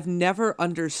 I've never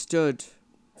understood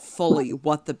fully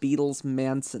what the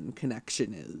Beatles-Manson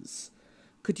connection is.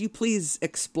 Could you please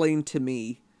explain to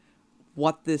me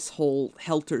what this whole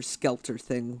helter-skelter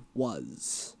thing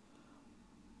was?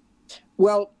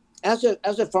 Well, as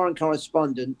a foreign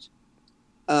correspondent,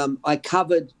 I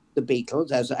covered the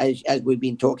Beatles, as we've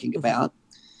been talking about.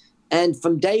 And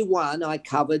from day one, I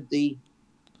covered the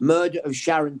murder of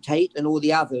Sharon Tate and all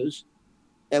the others,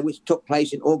 which took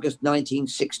place in August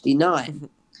 1969.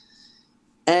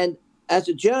 And as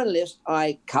a journalist,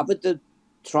 I covered the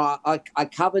trial. I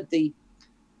covered the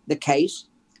case.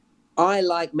 I,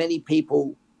 like many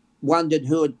people, wondered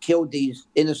who had killed these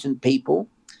innocent people.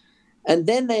 And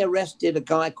then they arrested a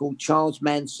guy called Charles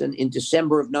Manson in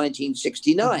December of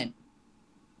 1969.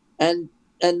 And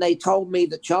they told me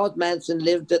that Charles Manson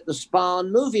lived at the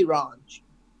Spahn Movie Ranch,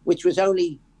 which was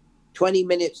only 20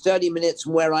 minutes, 30 minutes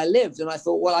from where I lived. And I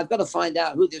thought, well, I've got to find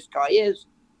out who this guy is,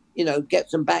 get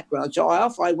some background. So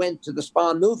I went to the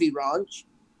Spahn Movie Ranch,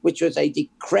 which was a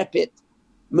decrepit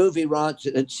movie ranch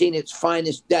that had seen its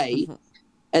finest day.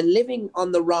 And living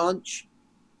on the ranch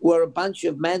were a bunch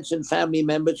of Manson family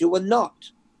members who were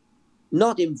not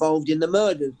involved in the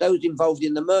murders. Those involved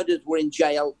in the murders were in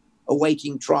jail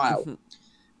awaiting trial.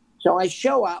 So I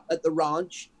show up at the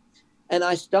ranch and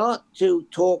I start to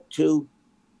talk to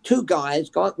two guys,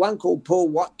 one called Paul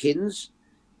Watkins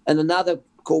and another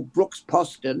called Brooks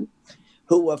Poston,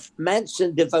 who were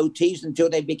Manson devotees until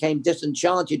they became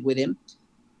disenchanted with him.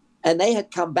 And they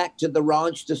had come back to the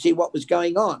ranch to see what was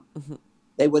going on.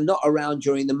 They were not around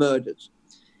during the murders.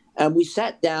 And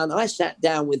I sat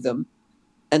down with them,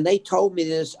 and they told me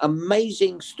this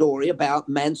amazing story about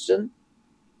Manson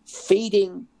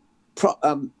feeding,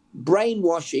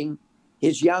 brainwashing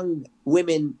his young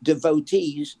women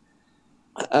devotees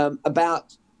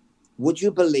about, would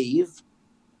you believe,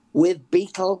 with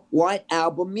Beatle White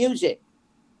Album music.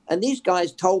 And these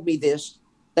guys told me this.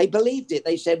 They believed it.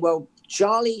 They said, well,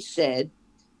 Charlie said,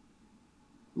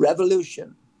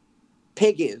 Revolution,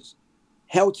 Piggies,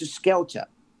 Helter Skelter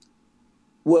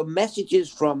were messages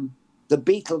from the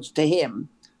Beatles to him,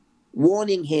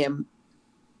 warning him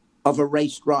of a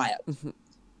race riot.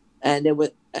 And there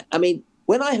were,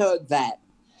 when I heard that,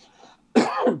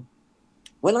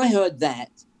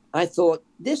 I thought,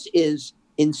 this is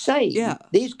insane. Yeah.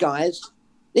 These guys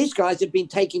have been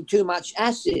taking too much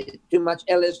acid, too much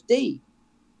LSD.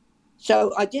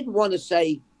 So I didn't want to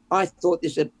say, I thought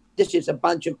this is a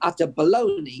bunch of utter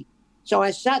baloney. So I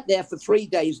sat there for 3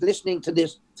 days listening to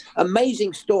this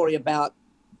amazing story about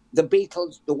the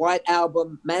Beatles, the White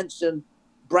Album. Manson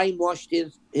brainwashed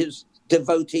his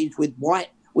devotees with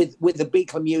the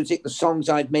Beatle music, the songs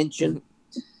I'd mentioned.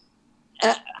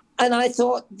 And I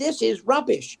thought, this is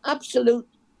rubbish, absolute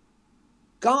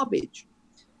garbage.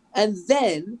 And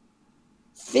then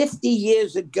 50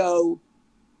 years ago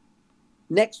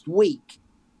next week,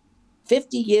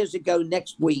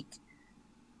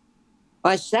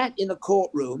 I sat in a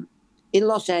courtroom in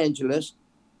Los Angeles,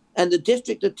 and the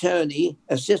district attorney,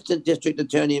 assistant district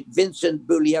attorney, Vincent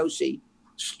Bugliosi,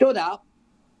 stood up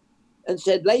and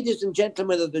said, ladies and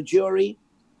gentlemen of the jury,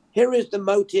 here is the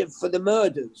motive for the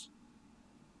murders.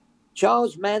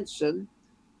 Charles Manson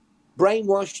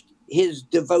brainwashed his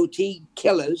devotee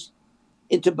killers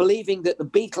into believing that the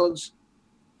Beatles'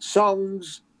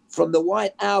 songs from the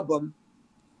White Album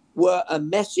were a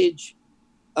message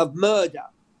of murder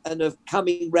and of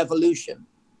coming revolution.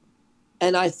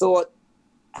 And I thought,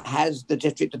 has the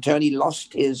district attorney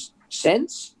lost his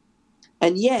sense?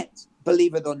 And yet,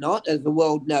 believe it or not, as the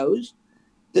world knows,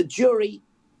 the jury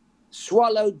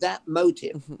swallowed that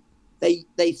motive. They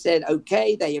said,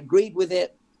 okay, they agreed with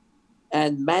it,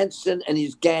 and Manson and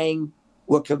his gang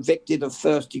were convicted of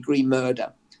first-degree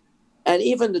murder. And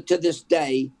even to this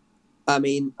day,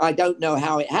 I don't know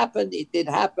how it happened. It did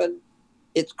happen.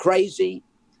 It's crazy.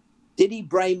 Did he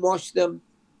brainwash them?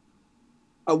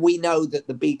 We know that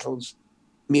the Beatles'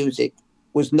 music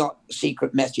was not a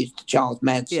secret message to Charles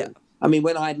Manson. Yeah.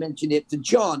 When I mentioned it to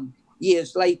John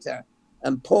years later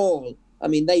and Paul,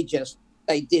 they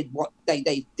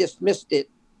dismissed it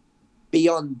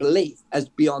beyond belief.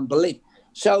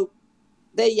 So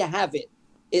there you have it.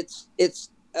 It's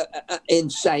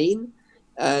insane.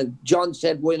 John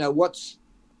said, well, what's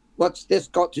this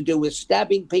got to do with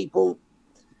stabbing people?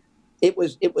 It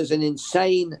was an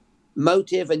insane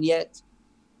motive, and yet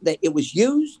it was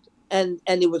used and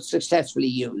it was successfully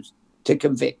used to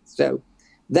convict. So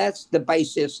that's the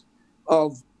basis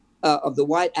of the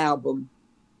White Album.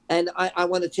 And I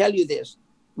want to tell you this.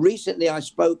 Recently, I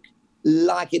spoke,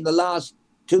 like in the last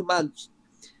 2 months,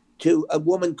 to a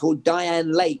woman called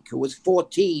Diane Lake, who was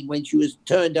 14 when she was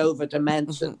turned over to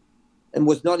Manson. and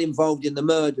was not involved in the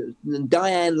murders. And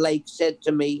Diane Lake said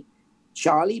to me,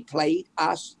 Charlie played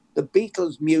us the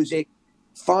Beatles music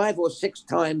 5 or 6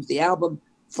 times, the album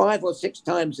 5 or 6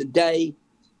 times a day.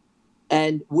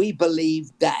 And we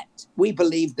believed that. We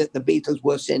believed that the Beatles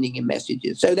were sending him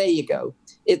messages. So there you go.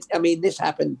 This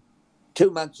happened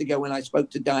 2 months ago when I spoke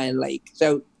to Diane Lake.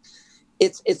 So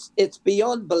it's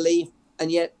beyond belief, and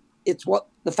yet it's what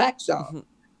the facts are. Mm-hmm.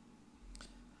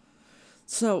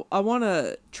 So I want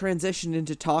to transition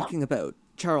into talking about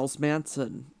Charles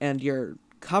Manson and your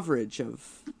coverage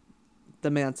of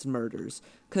the Manson murders,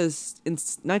 because in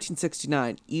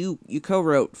 1969 you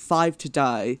co-wrote Five to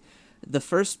Die, the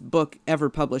first book ever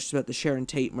published about the Sharon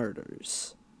Tate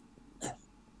murders.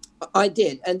 I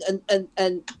did,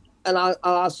 and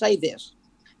I'll say this.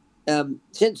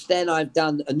 Since then, I've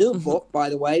done a new book, by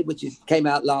the way, which came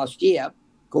out last year,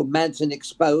 called Manson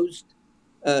Exposed,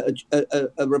 a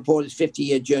reporter's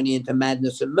 50-year journey into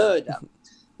madness and murder,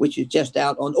 which is just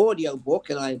out on audiobook,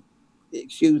 and I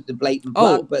excuse the blatant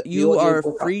plug, but you are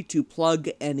free to plug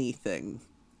anything.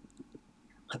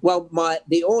 Well,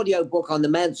 the audiobook on the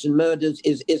Manson murders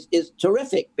is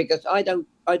terrific, because I don't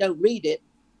read it,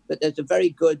 but there's a very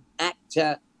good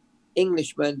actor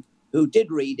Englishman who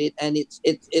did read it, and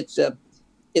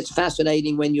it's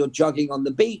fascinating when you're jogging on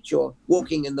the beach or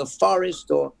walking in the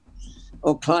forest or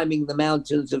climbing the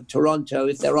mountains of Toronto,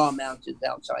 if there are mountains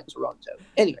outside Toronto.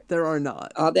 Anyway. There are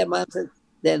not. Are there mountains?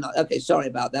 They're not. Okay, sorry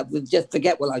about that. We'll just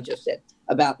forget what I just said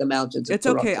about the mountains of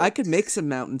Toronto. It's okay. I could make some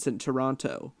mountains in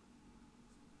Toronto.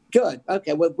 Good.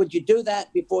 Okay. Well, would you do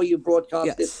that before you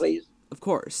broadcast this, please? Of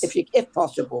course. If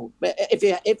possible. If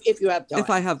you have time. If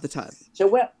I have the time. So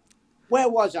where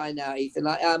was I now, Ethan?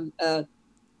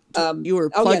 You were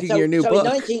plugging your new book.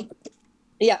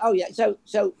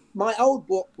 So my old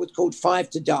book was called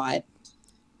Five to Die,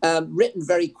 written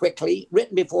very quickly,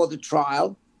 written before the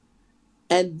trial.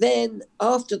 And then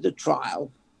after the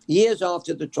trial, years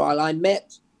after the trial, I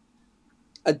met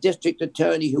a district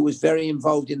attorney who was very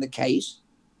involved in the case.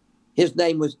 His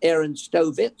name was Aaron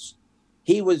Stovitz.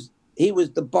 He was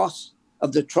the boss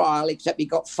of the trial, except he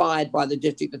got fired by the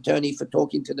district attorney for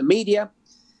talking to the media.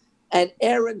 And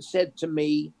Aaron said to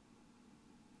me,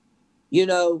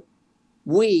 me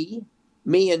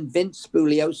and Vince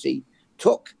Bugliosi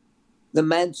took the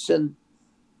Manson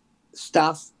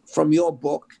stuff from your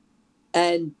book,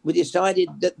 and we decided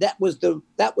that was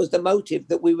the motive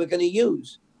that we were going to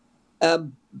use,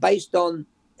 based on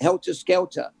Helter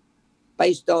Skelter,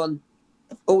 based on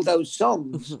all those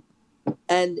songs.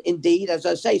 And indeed, as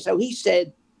I say, so he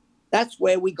said, that's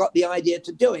where we got the idea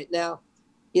to do it. Now,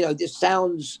 this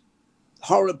sounds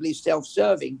horribly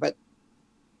self-serving, but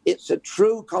it's a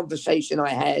true conversation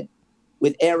I had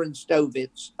with Aaron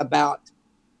Stovitz about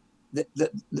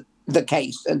the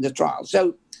case and the trial.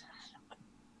 So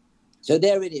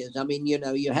there it is. I mean,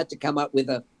 you had to come up with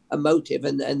a motive,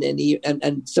 and then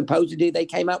and supposedly they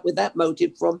came up with that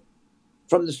motive from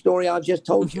the story I've just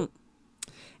told you.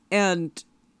 And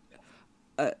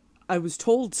I was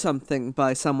told something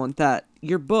by someone that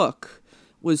your book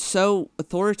was so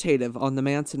authoritative on the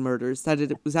Manson murders that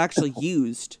it was actually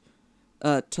used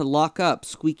to lock up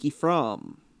Squeaky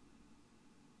Fromm.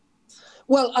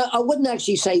 Well, I wouldn't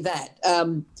actually say that.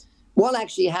 What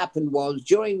actually happened was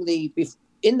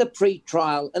in the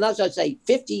pre-trial, and as I say,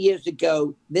 50 years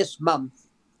ago this month,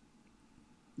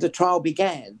 the trial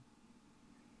began.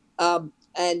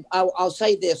 And I'll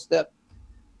say this, that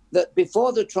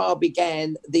before the trial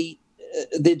began, the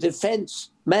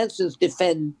defense, Manson's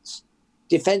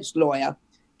defense lawyer,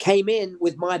 came in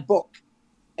with my book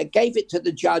and gave it to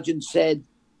the judge and said,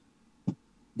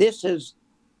 this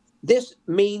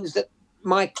means that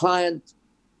my client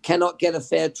cannot get a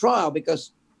fair trial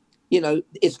because,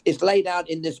 it's laid out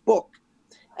in this book.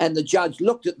 And the judge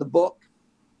looked at the book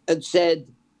and said,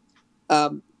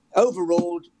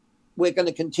 overruled, we're going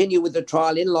to continue with the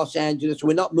trial in Los Angeles.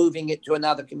 We're not moving it to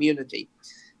another community.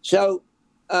 So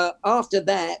after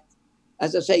that,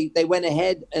 as I say, they went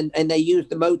ahead and they used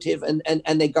the motive and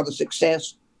they got a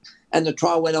success. And the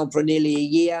trial went on for nearly a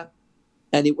year.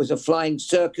 And it was a flying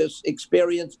circus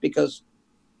experience because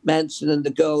Manson and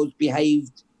the girls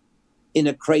behaved in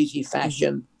a crazy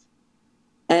fashion.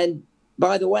 And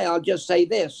by the way, I'll just say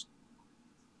this.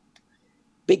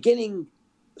 Beginning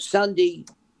Sunday,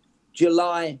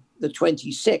 July the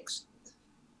 26th,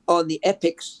 on the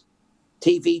Epix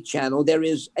TV channel, there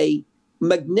is a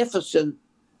magnificent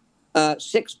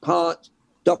 6-part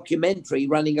documentary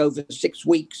running over 6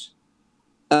 weeks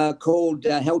called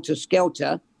Helter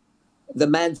Skelter, the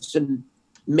Manson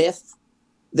myth,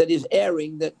 that is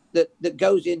airing, that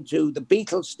goes into the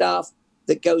Beatles stuff,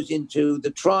 that goes into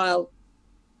the trial,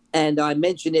 And I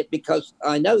mention it because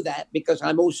I know that because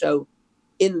I'm also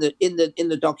in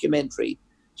the documentary.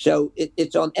 So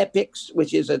it's on Epix,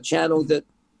 which is a channel that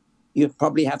you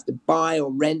probably have to buy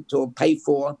or rent or pay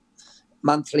for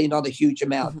monthly, not a huge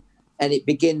amount. And it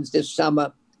begins this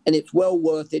summer, and it's well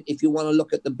worth it if you want to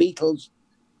look at the Beatles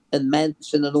and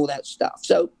Manson and all that stuff.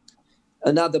 So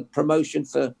another promotion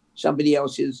for somebody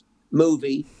else's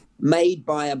movie made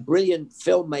by a brilliant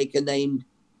filmmaker named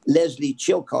Leslie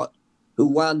Chilcott, who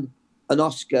won an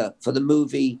Oscar for the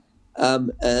movie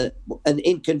An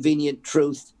Inconvenient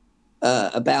Truth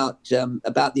about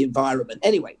the environment.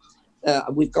 Anyway,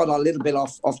 we've got a little bit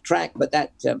off track, but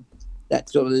that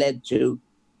sort of led to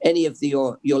any of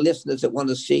your listeners that want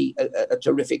to see a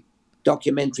terrific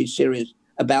documentary series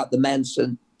about the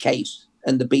Manson case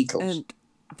and the Beatles. And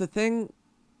the thing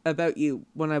about you,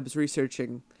 when I was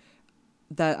researching,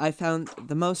 that I found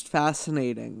the most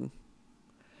fascinating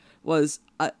was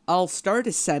I'll start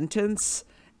a sentence,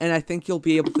 and I think you'll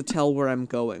be able to tell where I'm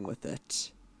going with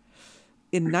it.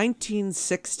 In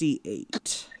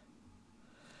 1968,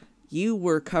 you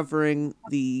were covering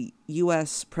the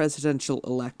U.S. presidential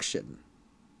election.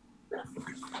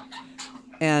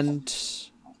 And,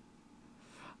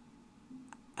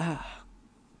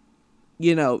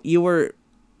 you were,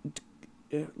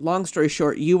 long story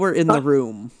short, you were in the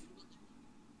room.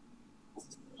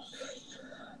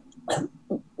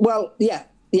 Well, yeah,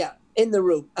 in the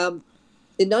room.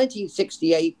 In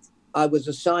 1968, I was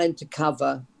assigned to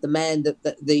cover the man that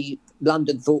the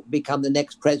London thought would become the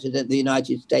next president of the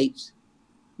United States,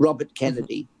 Robert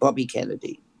Kennedy, Bobby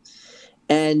Kennedy.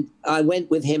 And I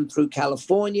went with him through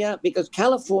California because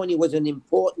California was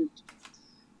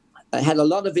had a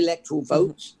lot of electoral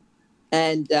votes.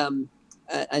 And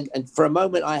for a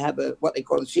moment, I have what they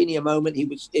call a senior moment. He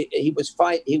was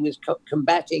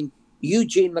combating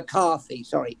Eugene McCarthy.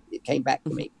 Sorry, it came back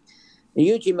to me. And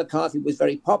Eugene McCarthy was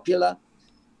very popular,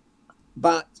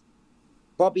 but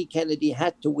Bobby Kennedy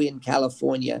had to win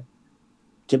California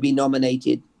to be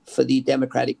nominated for the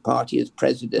Democratic Party as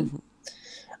president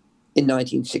in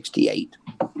 1968.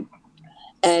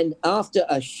 And after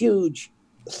a huge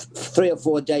 3 or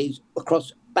 4 days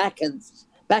across back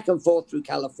and forth through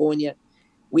California,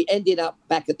 we ended up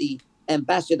back at the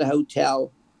Ambassador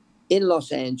Hotel in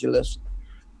Los Angeles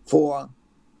for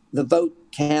the vote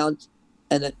count.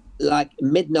 And at like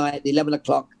midnight, 11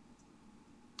 o'clock,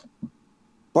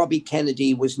 Bobby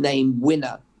Kennedy was named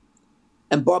winner.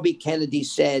 And Bobby Kennedy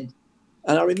said,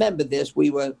 and I remember this, we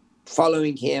were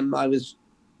following him, I was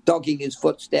dogging his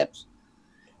footsteps.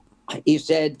 He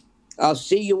said, "I'll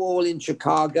see you all in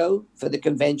Chicago for the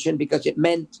convention," because it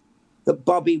meant that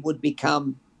Bobby would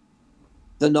become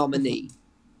the nominee.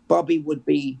 Bobby would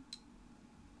be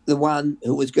the one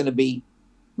who was going to be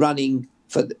running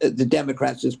for the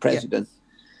Democrats as president.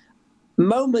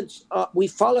 Yes. We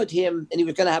followed him, and he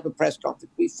was going to have a press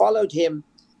conference. We followed him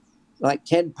like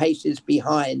 10 paces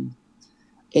behind,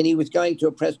 and he was going to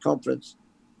a press conference.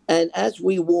 And as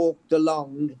we walked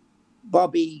along,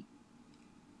 Bobby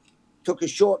took a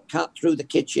shortcut through the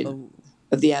kitchen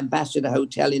of the Ambassador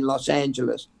Hotel in Los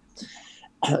Angeles.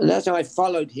 And as I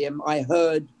followed him, I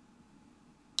heard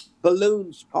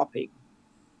balloons popping.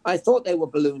 I thought they were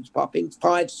balloons popping,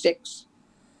 5, 6.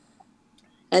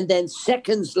 And then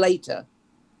seconds later,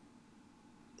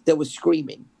 there was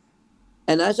screaming.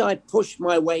 And as I pushed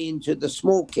my way into the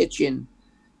small kitchen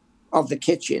of the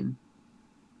kitchen,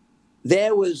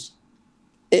 there was,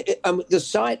 the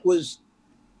sight was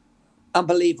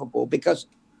unbelievable because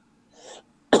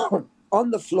on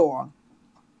the floor,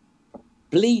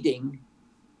 bleeding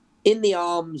in the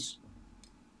arms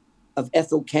of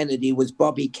Ethel Kennedy was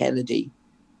Bobby Kennedy.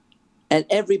 And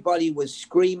everybody was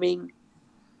screaming.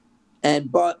 And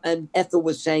Ethel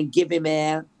was saying, "Give him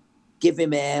air, give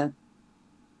him air."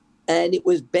 And it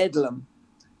was bedlam.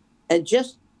 And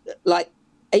just like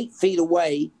 8 feet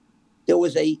away, there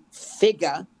was a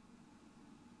figure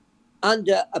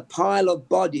under a pile of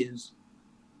bodies.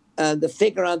 And the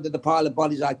figure under the pile of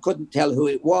bodies, I couldn't tell who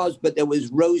it was, but there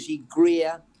was Rosie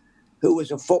Greer, who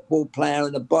was a football player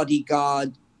and a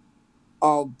bodyguard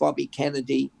of Bobby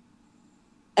Kennedy.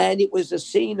 And it was a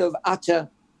scene of utter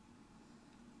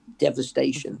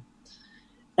devastation.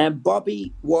 And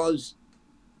Bobby was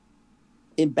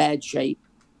in bad shape,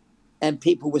 and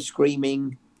people were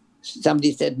screaming.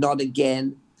 Somebody said, "Not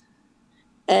again."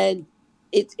 And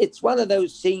it's one of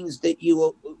those scenes that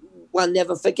one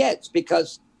never forgets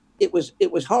because it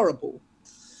was horrible.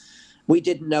 We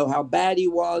didn't know how bad he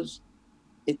was.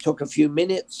 It took a few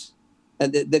minutes.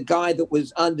 And the guy that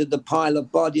was under the pile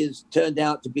of bodies turned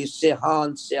out to be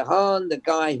Sirhan Sirhan, the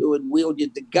guy who had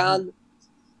wielded the gun.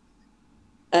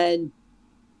 And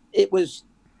it was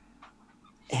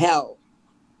hell.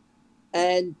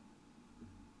 And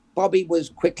Bobby was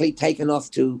quickly taken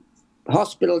off to a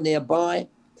hospital nearby.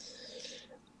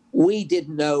 We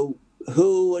didn't know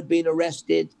who had been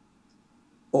arrested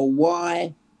or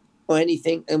why or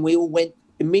anything. And we all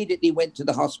immediately went to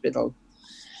the hospital.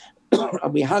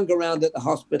 And we hung around at the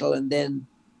hospital. And then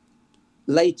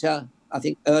later, I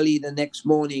think early the next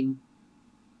morning,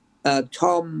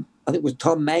 Tom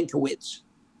Mankiewicz,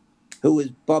 who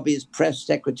was Bobby's press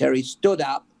secretary, stood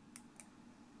up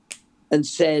and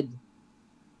said,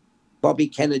 Bobby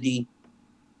Kennedy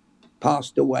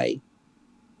passed away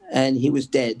and he was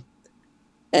dead.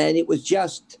 And it was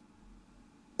just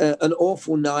an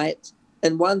awful night,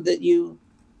 and one that you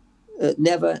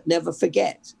never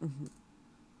forget. Mm-hmm.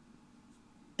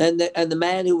 And the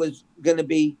man who was going to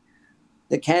be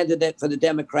the candidate for the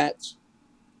Democrats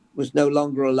was no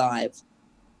longer alive,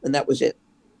 and that was it.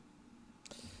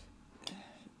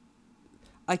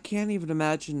 I can't even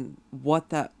imagine what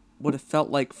that would have felt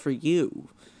like for you.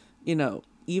 You know,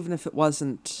 even if it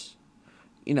wasn't,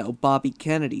 Bobby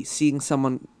Kennedy, seeing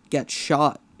someone get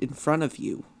shot in front of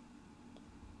you.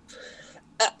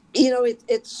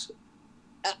 It's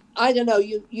I don't know.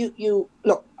 You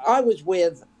look. I was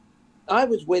with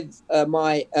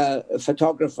my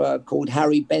photographer called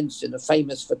Harry Benson, a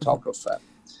famous photographer,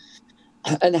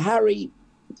 and Harry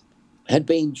had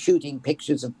been shooting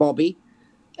pictures of Bobby,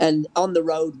 and on the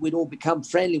road we'd all become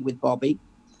friendly with Bobby,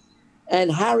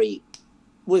 and Harry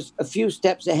was a few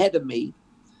steps ahead of me,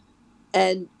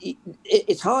 and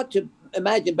it's hard to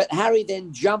imagine, but Harry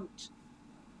then jumped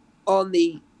on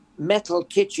the metal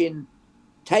kitchen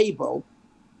table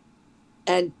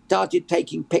and started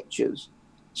taking pictures.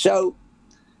 So,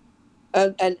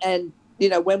 and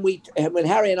when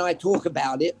Harry and I talk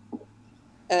about it,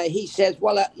 he says,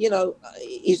 well,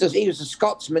 he was a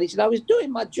Scotsman. He said, I was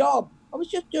doing my job. I was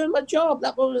just doing my job.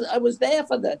 I was there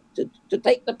for to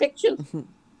take the pictures. Mm-hmm.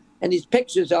 And his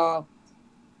pictures are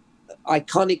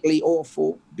iconically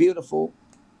awful, beautiful,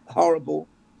 horrible.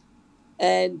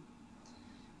 And,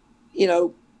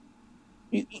 you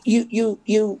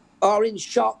are in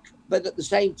shock, but at the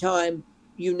same time,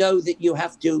 you know that you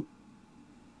have to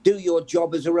do your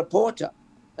job as a reporter.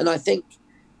 And I think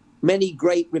many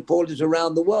great reporters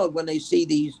around the world, when they see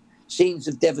these scenes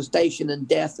of devastation and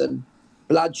death and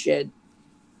bloodshed,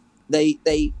 they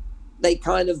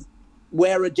kind of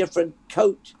wear a different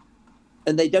coat,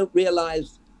 and they don't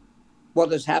realize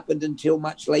what has happened until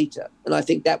much later. And I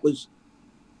think that was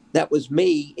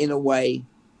me in a way.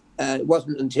 It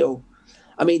wasn't until,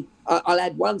 I'll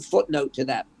add one footnote to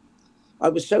that. I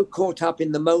was so caught up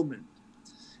in the moment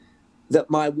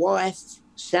that my wife,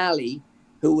 Sally,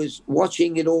 who was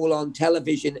watching it all on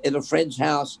television at a friend's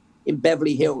house in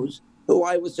Beverly Hills, who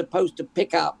I was supposed to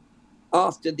pick up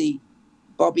after the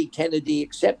Bobby Kennedy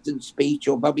acceptance speech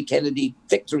or Bobby Kennedy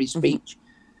victory speech,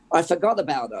 I forgot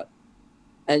about her.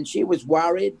 And she was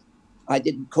worried. I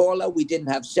didn't call her. We didn't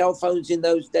have cell phones in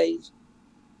those days.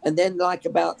 And then like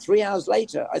about 3 hours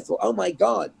later, I thought, oh my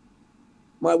God,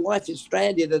 my wife is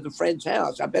stranded at a friend's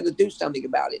house. I better do something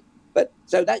about it. But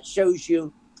so that shows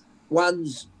you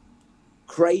one's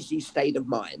crazy state of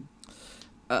mind.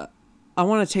 I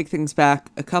want to take things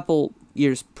back a couple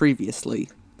years previously.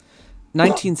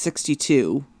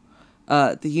 1962,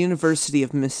 the University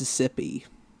of Mississippi.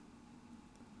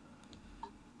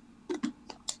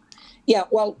 Yeah,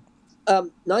 well,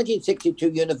 1962,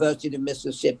 University of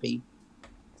Mississippi.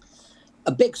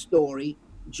 A big story.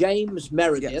 James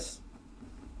Meredith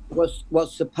was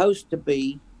supposed to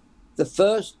be the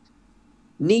first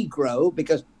Negro,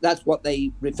 because that's what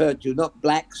they referred to, not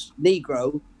blacks,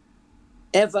 Negro,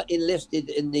 ever enlisted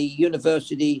in the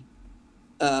university,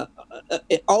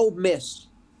 Ole Miss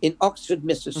in Oxford,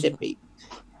 Mississippi.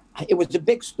 It was a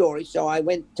big story, so I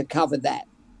went to cover that.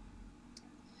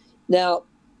 Now,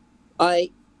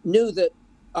 I knew that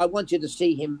I wanted to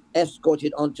see him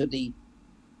escorted onto the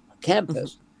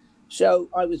campus. So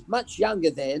I was much younger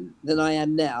then than I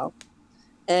am now,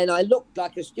 and I looked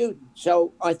like a student.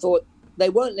 So I thought they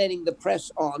weren't letting the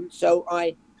press on, so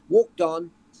I walked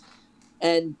on,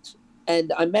 and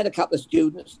I met a couple of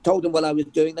students, told them what I was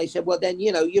doing. They said, well, then,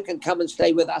 you can come and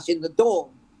stay with us in the dorm.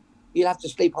 You'll have to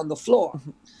sleep on the floor.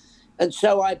 And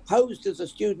so I posed as a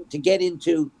student to get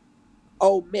into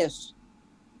Ole Miss,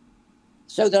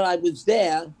 so that I was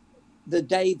there the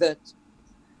day that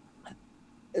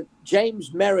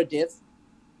James Meredith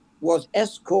was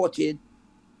escorted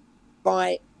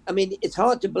by, it's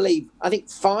hard to believe, I think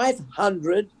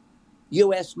 500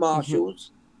 U.S.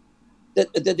 Marshals that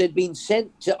had been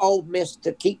sent to Ole Miss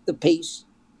to keep the peace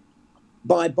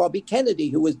by Bobby Kennedy,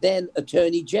 who was then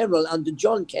Attorney General under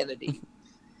John Kennedy.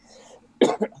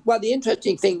 Well, the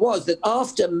interesting thing was that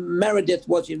after Meredith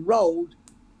was enrolled,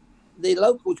 the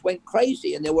locals went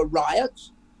crazy and there were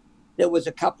riots. There was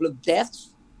a couple of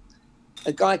deaths.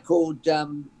 A guy called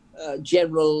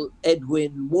General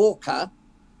Edwin Walker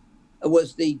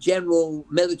was the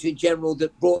military general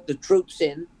that brought the troops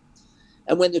in.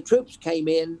 And when the troops came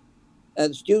in,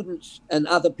 the students and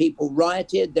other people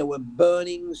rioted. There were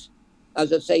burnings.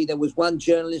 As I say, there was one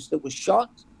journalist that was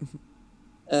shot,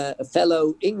 a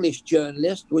fellow English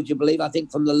journalist, would you believe, I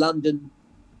think from the London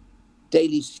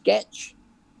Daily Sketch.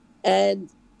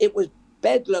 And it was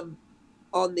bedlam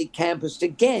on the campus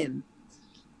again,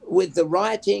 with the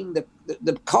rioting,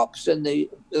 the cops and the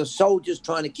soldiers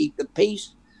trying to keep the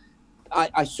peace.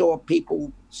 I saw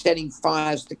people setting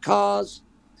fires to cars.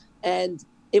 And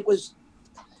it was,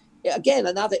 again,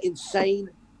 another insane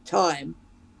time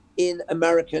in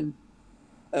American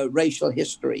racial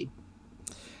history.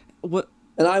 What?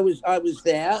 And I was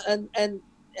there, and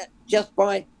just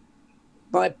by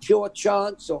pure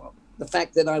chance, or the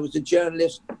fact that I was a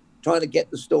journalist trying to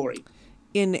get the story.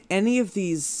 In any of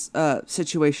these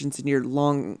situations in your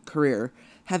long career,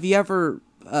 have you ever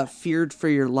feared for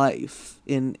your life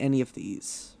in any of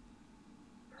these?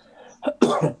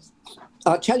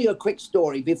 I'll tell you a quick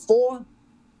story.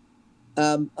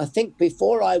 I think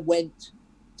before I went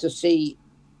to see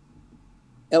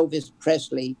Elvis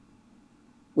Presley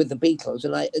with the Beatles,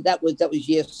 and that was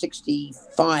year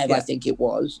 65, yeah. I think it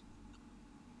was.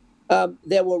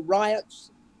 There were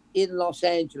riots in Los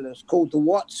Angeles called the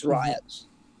Watts riots.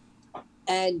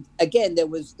 And again, there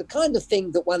was the kind of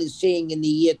thing that one is seeing in the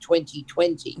year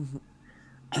 2020,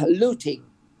 looting,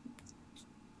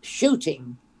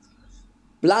 shooting,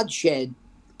 bloodshed,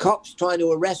 cops trying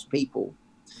to arrest people.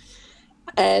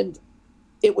 And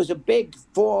it was a big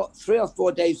 3 or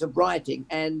 4 days of rioting.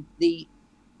 And the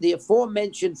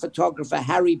aforementioned photographer,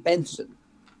 Harry Benson,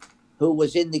 who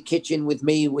was in the kitchen with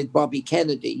me with Bobby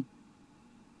Kennedy,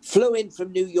 flew in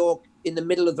from New York in the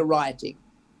middle of the rioting.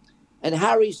 And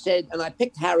Harry said, and I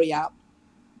picked Harry up.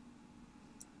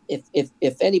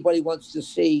 If anybody wants to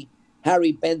see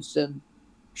Harry Benson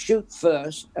Shoot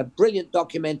First, a brilliant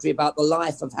documentary about the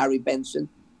life of Harry Benson.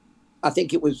 I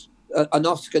think it was an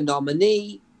Oscar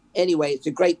nominee. Anyway, it's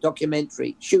a great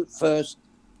documentary.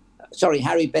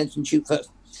 Harry Benson, Shoot First.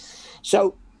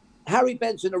 So Harry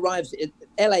Benson arrives at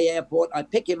LA airport. I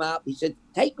pick him up. He said,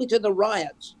 take me to the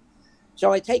riots.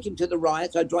 So I take him to the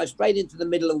riots. I drive straight into the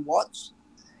middle of Watts.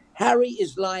 Harry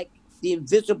is like the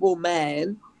invisible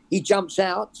man. He jumps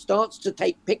out, starts to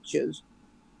take pictures.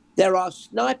 There are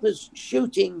snipers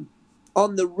shooting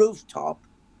on the rooftop.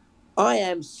 I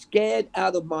am scared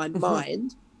out of my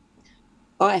mind.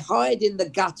 I hide in the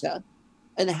gutter,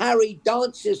 and Harry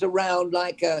dances around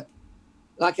like a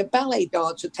ballet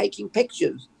dancer, taking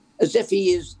pictures as if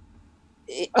he is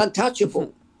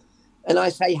untouchable. And I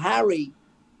say, Harry,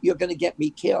 you're going to get me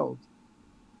killed.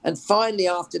 And finally,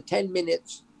 after 10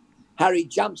 minutes, Harry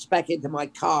jumps back into my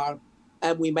car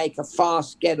and we make a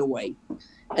fast getaway.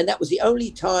 And that was the only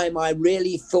time I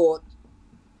really thought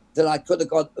that I could have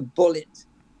got a bullet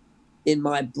in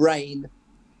my brain.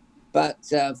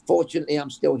 But fortunately, I'm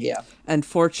still here. And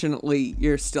fortunately,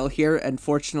 you're still here. And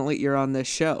fortunately, you're on this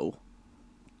show.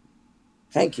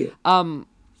 Thank you. I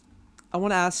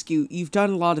want to ask you, you've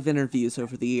done a lot of interviews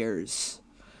over the years.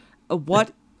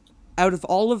 What, out of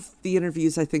all of the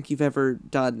interviews I think you've ever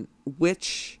done,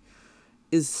 which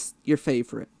is your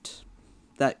favorite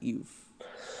that you've...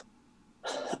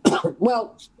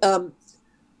 Well,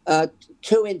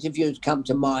 2 interviews come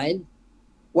to mind.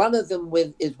 One of them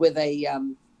is with a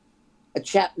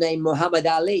chap named Muhammad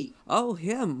Ali. Oh,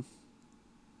 him.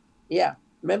 Yeah.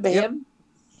 Remember him?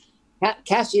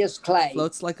 Cassius Clay.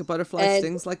 Floats like a butterfly,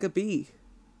 stings like a bee.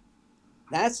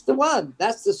 That's the one.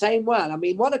 That's the same one. I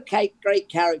mean, what a great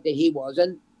character he was.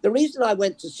 And the reason I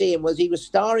went to see him was he was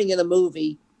starring in a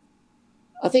movie,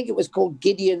 I think it was called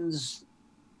Gideon's...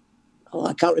 Oh,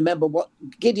 I can't remember what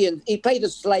Gideon. He played a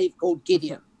slave called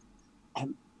Gideon.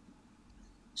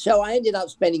 So I ended up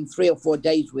spending 3 or 4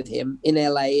 days with him in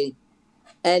LA.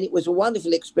 And it was a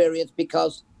wonderful experience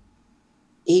because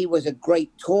he was a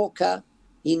great talker.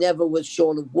 He never was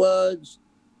short of words.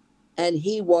 And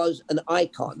he was an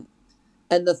icon.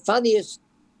 And the funniest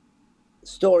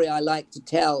story I like to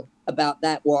tell about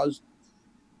that was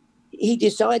he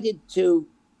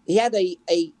had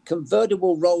a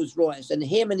convertible Rolls Royce, and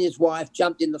him and his wife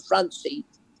jumped in the front seat,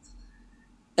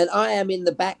 and I am in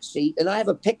the back seat, and I have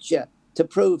a picture to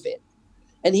prove it.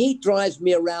 And he drives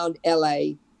me around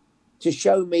LA to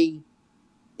show me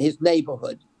his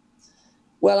neighborhood.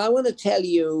 Well, I want to tell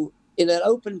you, in an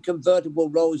open convertible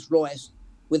Rolls Royce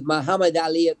with Muhammad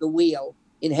Ali at the wheel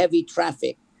in heavy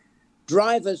traffic,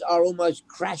 drivers are almost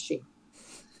crashing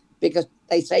because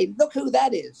they say, look who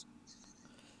that is.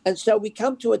 And so we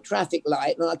come to a traffic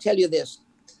light, and I'll tell you this,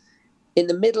 in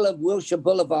the middle of Wilshire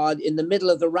Boulevard, in the middle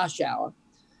of the rush hour,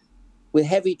 with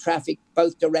heavy traffic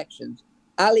both directions,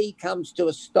 Ali comes to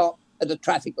a stop at a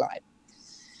traffic light.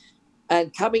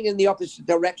 And coming in the opposite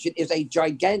direction is a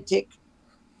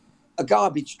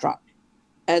garbage truck.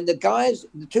 And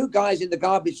the two guys in the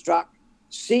garbage truck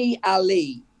see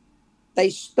Ali. They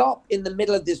stop in the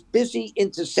middle of this busy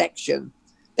intersection.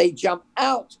 They jump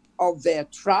out of their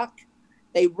truck.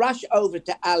 They rush over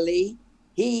to Ali.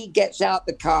 He gets out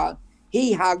the car.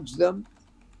 He hugs them.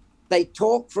 They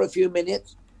talk for a few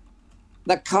minutes.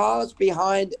 The cars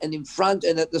behind and in front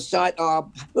and at the side are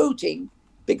hooting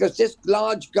because this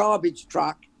large garbage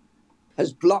truck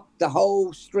has blocked the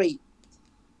whole street.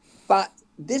 But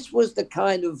this was the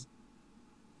kind of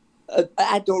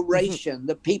adoration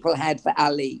that people had for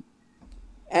Ali.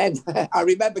 And I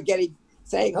remember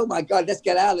saying, oh my God, let's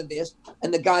get out of this.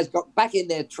 And the guys got back in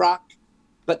their truck,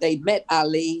 but they'd met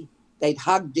Ali, they'd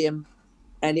hugged him.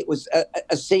 And it was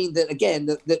a scene that, again,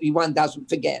 that one doesn't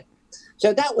forget.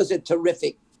 So that was a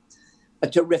terrific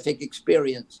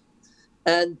experience.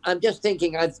 And I'm just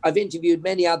thinking, I've interviewed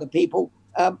many other people.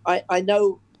 I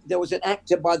know there was an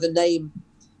actor by the name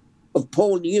of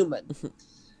Paul Newman.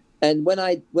 And when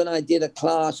I did a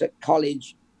class at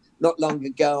college not long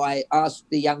ago, I asked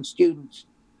the young students,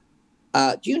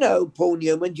 do you know Paul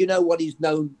Newman? Do you know what he's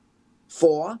known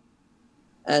for?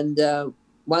 And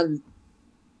one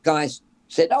guy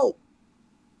said, oh,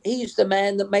 he's the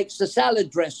man that makes the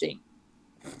salad dressing.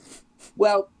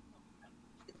 Well,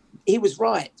 he was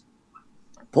right.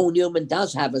 Paul Newman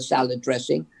does have a salad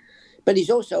dressing, but he's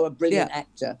also a brilliant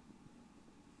actor.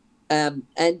 And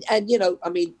you know, I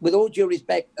mean, with all due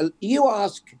respect, you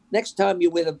ask next time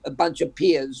you're with a bunch of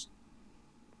peers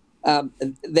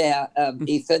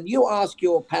Ethan, you ask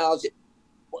your pals,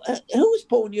 who is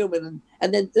Paul Newman?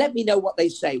 And then let me know what they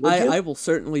say. I will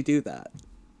certainly do that.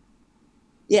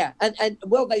 Yeah, and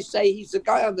will they say he's the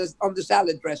guy on the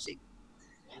salad dressing?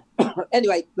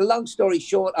 Anyway, the long story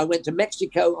short, I went to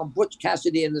Mexico on Butch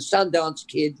Cassidy and the Sundance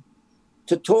Kid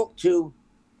to talk to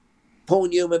Paul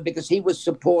Newman because he was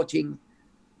supporting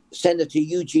Senator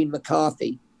Eugene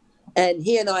McCarthy. And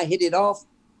he and I hit it off.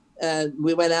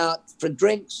 We went out for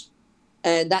drinks.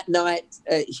 And that night,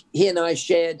 he and I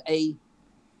shared a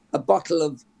bottle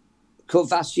of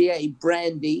Courvoisier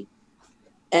brandy.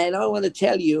 And I want to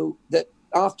tell you that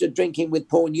after drinking with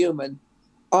Paul Newman,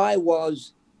 I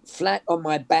was flat on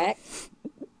my back.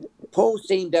 Paul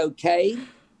seemed okay.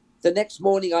 The next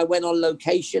morning, I went on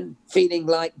location feeling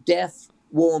like death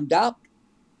warmed up.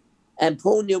 And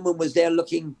Paul Newman was there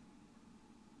looking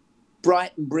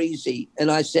bright and breezy.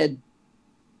 And I said,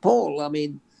 Paul, I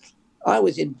mean, I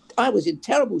was in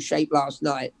terrible shape last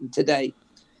night and today.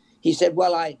 He said,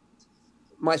 well,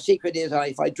 my secret is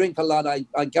if I drink a lot,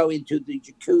 I go into the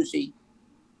jacuzzi,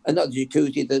 not the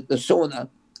jacuzzi, the sauna,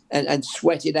 and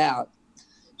sweat it out.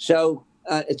 So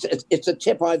it's a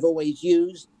tip I've always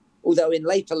used, although in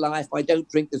later life I don't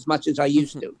drink as much as I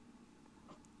used to.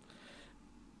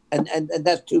 And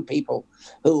that's two people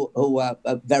who are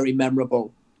very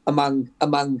memorable among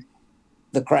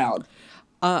the crowd.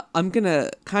 I'm going to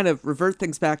kind of revert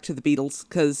things back to the Beatles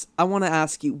because I want to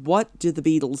ask you, what do the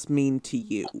Beatles mean to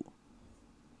you?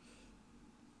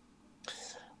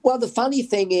 Well, the funny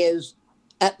thing is,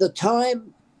 at the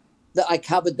time that I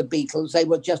covered the Beatles, they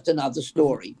were just another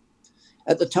story.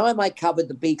 At the time I covered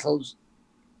the Beatles,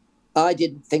 I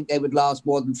didn't think they would last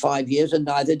more than 5 years, and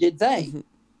neither did they.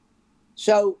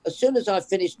 So as soon as I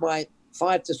finished my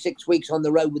 5 to 6 weeks on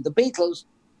the road with the Beatles,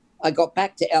 I got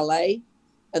back to LA,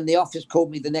 and the office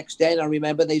called me the next day, and I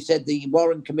remember they said, the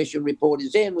Warren Commission report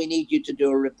is in, we need you to do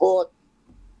a report.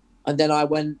 And then I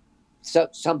went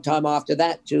sometime after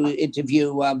that to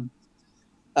interview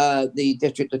the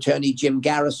district attorney, Jim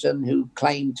Garrison, who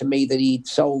claimed to me that he'd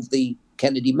solved the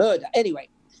Kennedy murder. Anyway,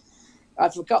 I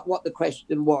forgot what the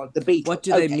question was. The Beatles. What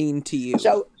do they mean to you?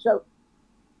 So,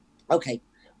 okay.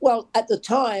 Well, at the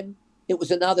time, it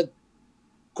was another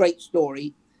great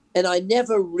story, and I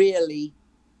never really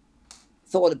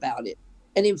thought about it.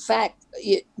 And in fact,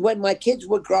 when my kids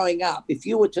were growing up, if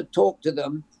you were to talk to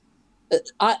them,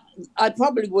 I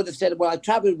probably would have said, well, I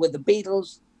traveled with the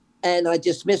Beatles, and I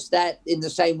dismissed that in the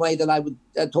same way that I would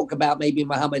talk about maybe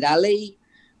Muhammad Ali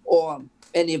or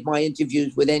any of my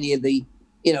interviews with any of the,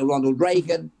 Ronald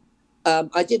Reagan.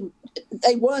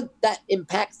 They weren't that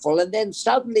impactful. And then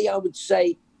suddenly I would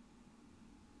say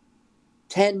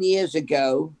 10 years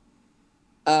ago,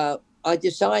 I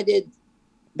decided,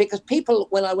 because people,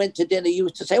 when I went to dinner,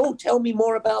 used to say, oh, tell me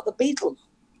more about the Beatles.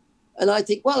 And I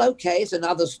think, well, okay, it's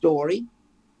another story.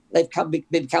 They've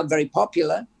become very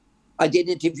popular. I did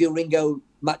interview Ringo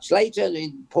much later,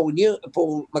 and Paul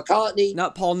McCartney.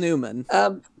 Not Paul Newman.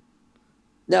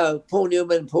 No, Paul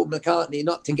Newman and Paul McCartney,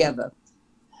 not together.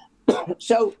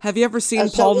 So, have you ever seen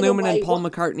Paul Newman and Paul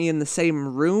McCartney in the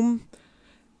same room?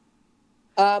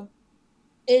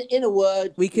 In a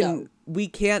word, we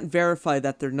can't verify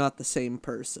that they're not the same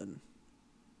person.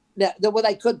 No, well,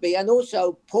 they could be, and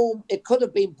also it could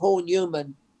have been Paul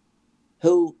Newman,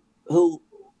 who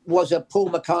was a Paul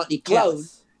McCartney clone,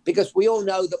 yes. Because we all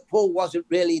know that Paul wasn't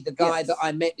really the guy yes. that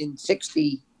I met in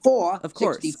 '64. Of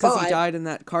course, because he died in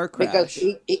that car crash. Because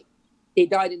he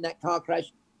died in that car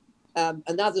crash.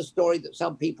 Another story that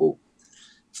some people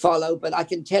follow, but I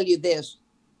can tell you this,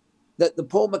 that the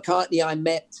Paul McCartney I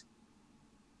met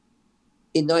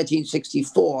in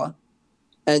 1964,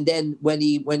 and then when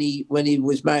he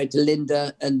was married to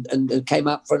Linda and came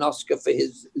up for an Oscar for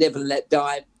his Live and Let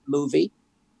Die movie,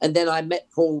 and then I met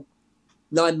Paul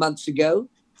 9 months ago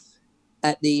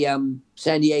at the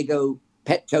San Diego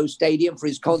Petco Stadium for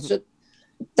his concert.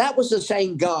 That was the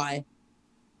same guy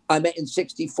I met in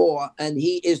 '64, and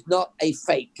he is not a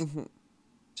fake. Mm-hmm.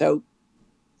 So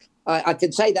I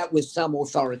can say that with some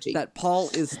authority. That Paul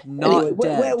is not anyway,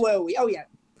 dead. Where were we? Oh, yeah.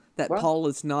 That Paul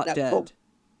is not dead. Paul,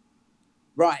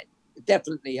 right,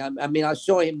 definitely. I mean, I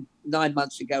saw him 9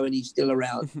 months ago, and he's still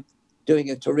around doing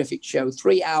a terrific show.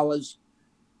 3 hours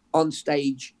on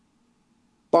stage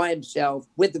by himself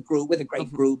with the group, with a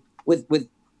great group, with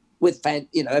fan.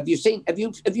 You know, have you seen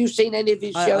any of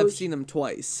his shows? I've seen him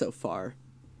twice so far.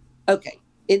 Okay,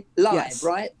 live, yes.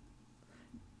 Right?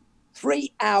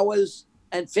 3 hours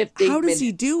and 15 minutes. How does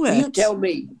he do it? You tell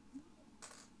me.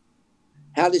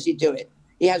 How does he do it?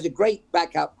 He has a great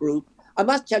backup group. I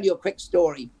must tell you a quick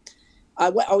story. I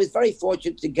was very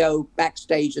fortunate to go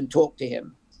backstage and talk to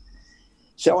him.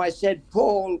 So I said,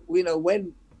 Paul, you know,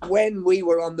 when we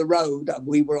were on the road,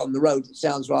 it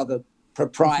sounds rather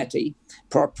proprietary.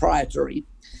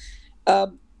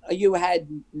 You had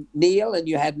Neil and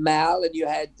you had Mal and you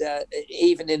had,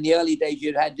 even in the early days,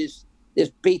 you'd had this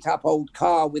beat up old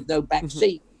car with no back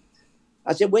seat.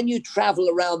 I said, when you travel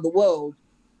around the world,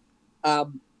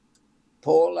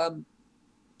 Paul,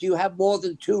 do you have more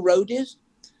than 2 roadies?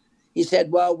 He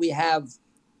said, well, we have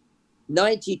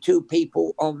 92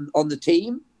 people on the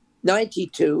team,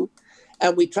 92,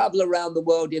 and we travel around the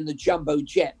world in the jumbo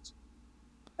jet.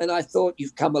 And I thought,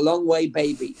 you've come a long way,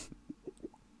 baby.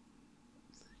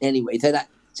 Anyway,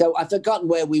 so I've forgotten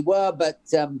where we were, but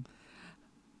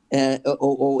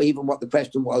or even what the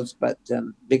question was, but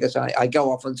because I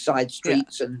go off on side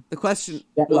streets. Yeah. And the question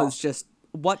was just,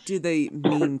 what do they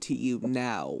mean to you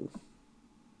now?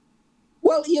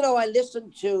 Well, you know, I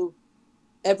listen to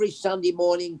every Sunday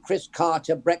morning Chris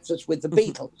Carter Breakfast with the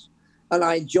Beatles, and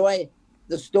I enjoy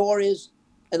the stories,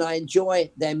 and I enjoy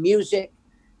their music,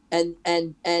 and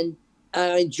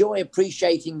I enjoy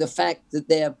appreciating the fact that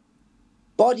their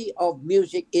body of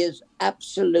music is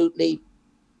absolutely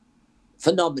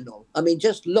phenomenal. I mean,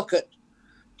 just look at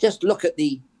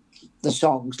the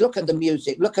songs, look at the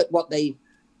music, look at what they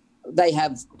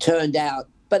have turned out.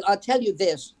 But I'll tell you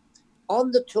this,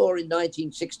 on the tour in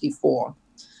 1964,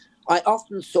 I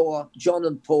often saw John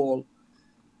and Paul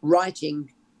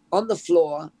writing on the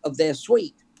floor of their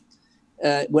suite,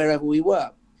 wherever we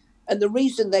were. And the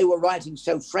reason they were writing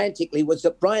so frantically was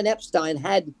that Brian Epstein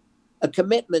had a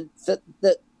commitment that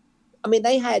I mean,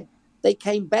 they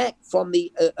came back from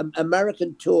the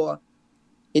American tour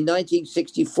in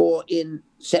 1964 in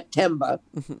September.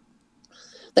 Mm-hmm.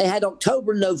 They had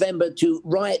October and November to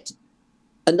write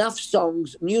enough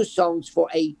songs, new songs, for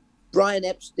a Brian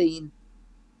Epstein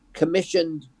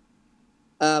commissioned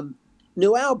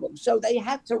new album. So they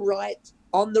had to write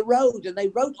on the road, and they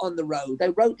wrote on the road. They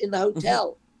wrote in the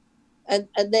hotel. Mm-hmm.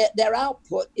 And their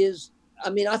output is, I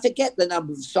mean, I forget the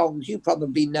number of songs. You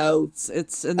probably know.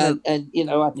 It's in the and you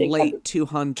know, I think late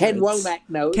 200s. Ken Womack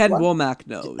knows. Womack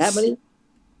knows. How many?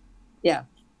 Yeah,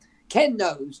 Ken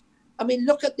knows. I mean,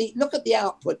 look at the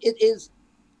output. It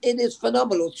is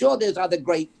phenomenal. Sure, there's other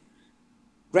great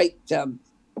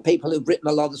people who've written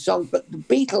a lot of songs, but the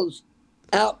Beatles'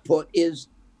 output is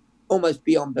almost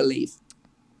beyond belief.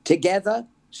 Together,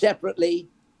 separately,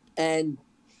 and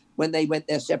when they went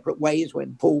their separate ways,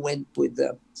 when Paul went with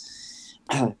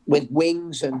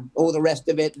Wings and all the rest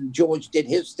of it, and George did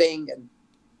his thing, and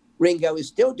Ringo is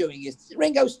still doing it.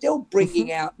 Ringo's still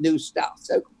bringing out new stuff.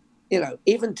 So, you know,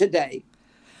 even today.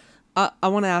 I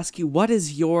want to ask you, what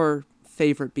is your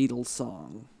favorite Beatles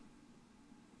song?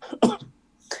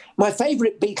 My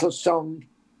favorite Beatles song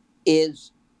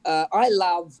is, I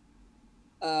love,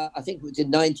 I think it was in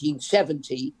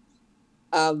 1970,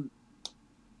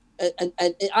 and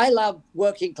I love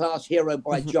Working Class Hero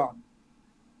by John.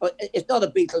 It's not a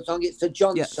Beatles song, it's a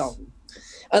John song.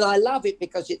 And I love it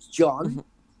because it's John.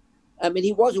 I mean,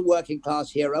 he was a working class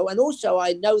hero. And also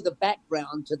I know the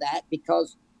background to that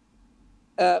because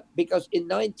in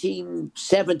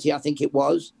 1970, I think it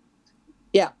was,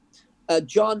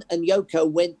 John and Yoko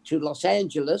went to Los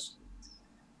Angeles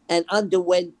and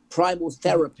underwent primal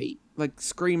therapy. Like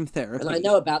scream therapy. And I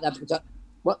know about that because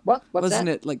what's Wasn't that?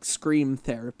 it like scream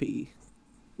therapy?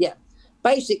 Yeah.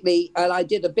 Basically, and I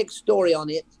did a big story on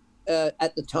it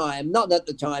at the time, not at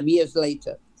the time, years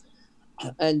later.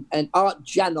 And Art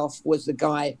Janoff was the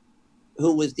guy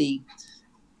who was the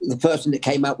person that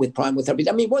came up with primal therapy.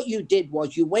 I mean, what you did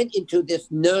was you went into this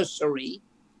nursery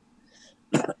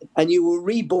and you were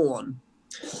reborn.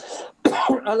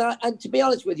 And to be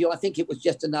honest with you, I think it was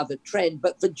just another trend.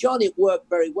 But for John, it worked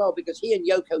very well because he and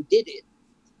Yoko did it.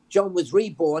 John was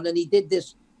reborn and he did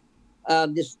this, I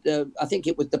think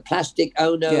it was the Plastic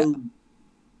Ono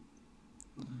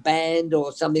band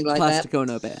or something like Plastic that.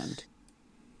 Ono band.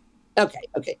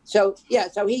 Okay. So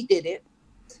he did it.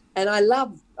 And I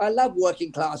love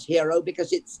Working Class Hero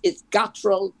because it's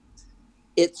guttural,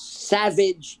 it's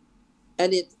savage,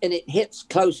 and it hits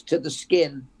close to the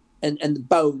skin and the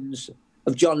bones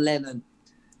of John Lennon.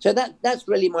 So that's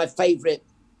really my favorite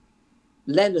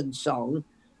Lennon song.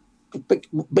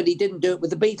 But he didn't do it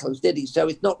with the Beatles, did he? So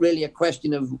it's not really a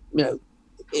question of,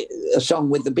 a song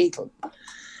with the Beatles.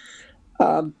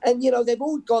 And, they've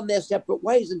all gone their separate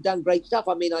ways and done great stuff.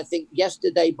 I mean, I think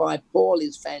Yesterday by Paul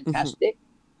is fantastic.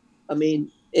 I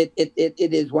mean, it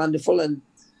is wonderful. And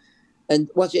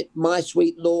was it My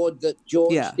Sweet Lord that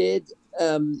George did?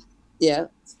 And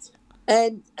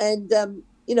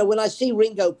when I see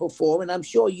Ringo perform, and I'm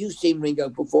sure you've seen Ringo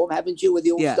perform, haven't you, with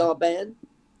the All-Star Band?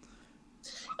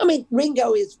 I mean,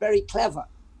 Ringo is very clever.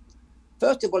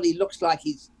 First of all, he looks like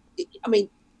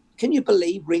can you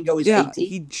believe Ringo is 80?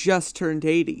 He just turned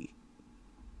 80.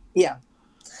 Yeah.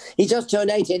 He just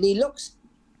turned 80 and he looks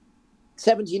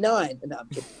 79. No, I'm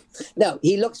kidding. No,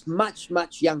 he looks much,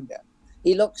 much younger.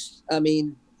 He looks, and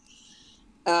he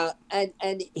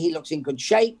looks in good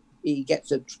shape. He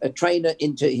gets a trainer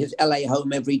into his LA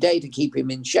home every day to keep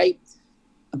him in shape.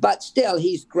 But still,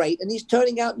 he's great and he's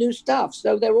turning out new stuff.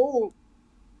 So they're all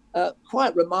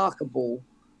quite remarkable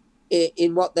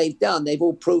in what they've done. They've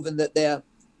all proven that they're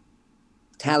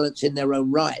talents in their own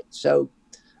right. So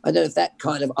I don't know if that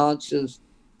kind of answers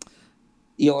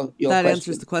your that question.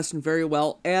 answers the question very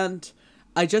well. And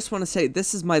I just want to say,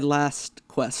 this is my last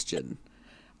question.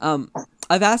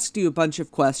 I've asked you a bunch of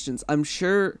questions. I'm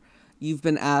sure you've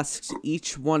been asked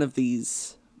each one of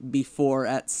these before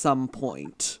at some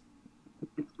point.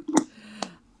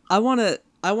 I want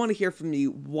to hear from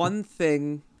you one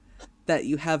thing that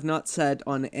you have not said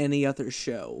on any other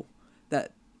show,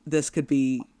 that this could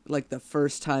be like the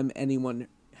first time anyone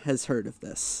has heard of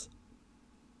this.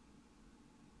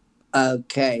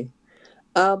 Okay.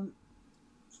 I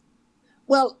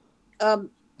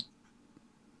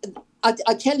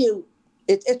tell you,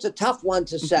 it's a tough one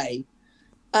to say,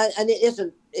 and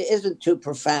it isn't too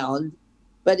profound,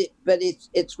 but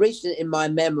it's recent in my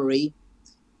memory.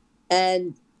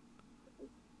 And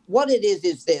what it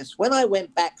is this: when I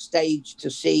went backstage to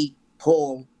see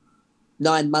Paul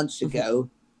 9 months ago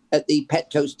at the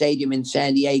Petco Stadium in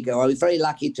San Diego, I was very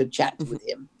lucky to chat with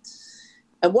him.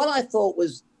 And what I thought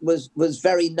was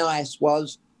very nice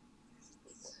was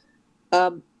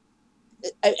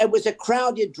it was a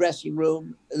crowded dressing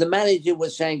room. The manager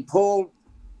was saying, Paul,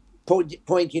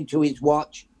 pointing to his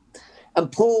watch.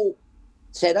 And Paul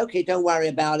said, okay, don't worry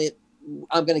about it.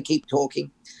 I'm going to keep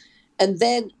talking. And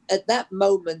then at that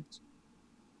moment,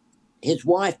 his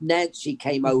wife, Nancy,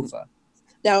 came over.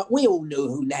 Now, we all knew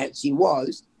who Nancy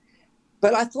was,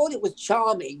 but I thought it was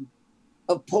charming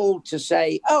of Paul to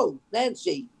say, oh,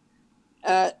 Nancy,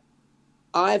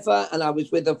 Ivor, and I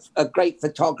was with a great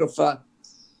photographer,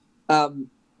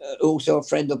 also a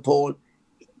friend of Paul.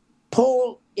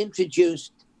 Paul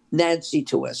introduced Nancy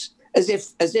to us as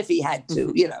if he had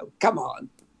to, come on.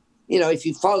 If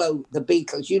you follow the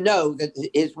Beatles, you know that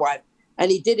his wife, and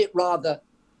he did it rather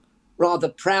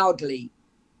proudly.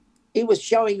 He was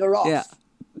showing her off. Yeah.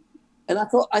 And I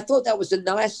thought that was a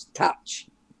nice touch.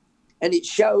 And it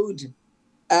showed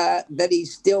that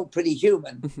he's still pretty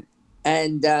human.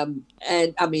 And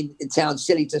I mean, it sounds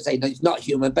silly to say that he's not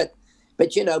human, but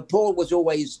Paul was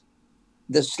always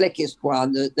the slickest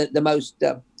one, the most,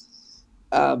 the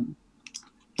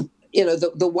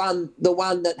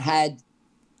one that had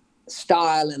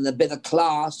style and a bit of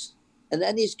class, and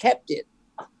then he's kept it.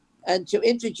 And to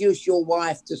introduce your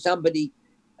wife to somebody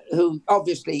who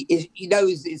obviously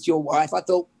knows it's your wife, I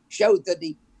thought showed that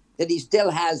that he still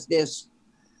has this.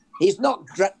 He's not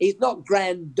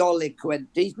grandiloquent.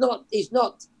 He's not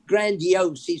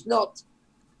grandiose. He's not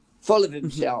full of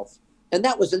himself. And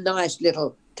that was a nice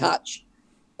little touch.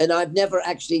 And I've never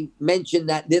actually mentioned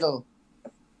that little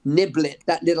niblet,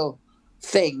 that little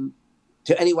thing,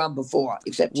 to anyone before,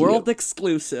 except to World you.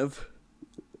 exclusive.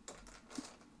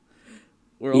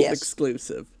 World Yes.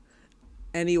 exclusive.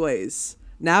 Anyways,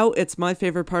 now it's my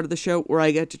favorite part of the show where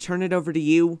I get to turn it over to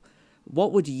you.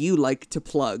 What would you like to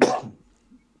plug?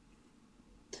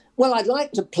 Well, I'd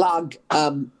like to plug.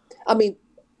 I mean,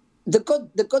 the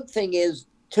good thing is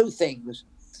two things.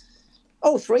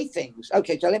 Oh, three things.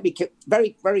 Okay, so let me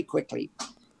very, very quickly.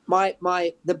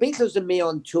 The Beatles and Me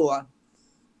on tour.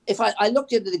 If I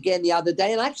looked at it again the other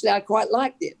day, and actually I quite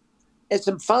liked it. There's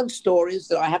some fun stories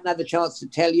that I haven't had the chance to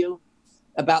tell you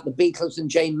about the Beatles and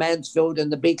Jane Mansfield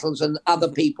and the Beatles and other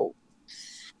people.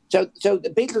 So the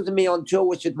Beatles and Me on tour,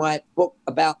 which is my book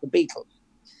about the Beatles,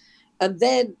 and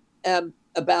then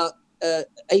about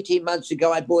 18 months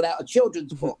ago, I brought out a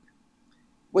children's book,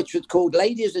 which was called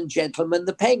Ladies and Gentlemen,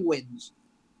 the Penguins.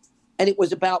 And it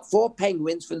was about 4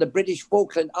 penguins from the British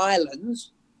Falkland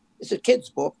Islands. It's a kid's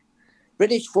book.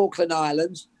 British Falkland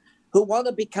Islands, who want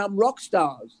to become rock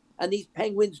stars. And these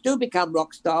penguins do become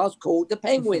rock stars called the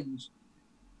Penguins.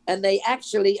 And they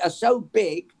actually are so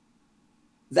big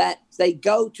that they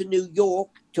go to New York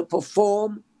to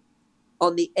perform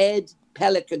on the Ed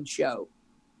Pelican Show.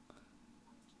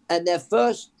 And their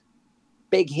first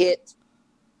big hit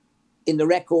in the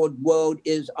record world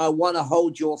is I Want to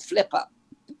Hold Your Flipper.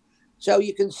 So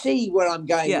you can see where I'm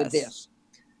going with this.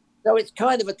 So it's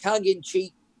kind of a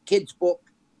tongue-in-cheek kids book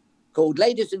called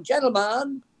Ladies and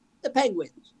Gentlemen, the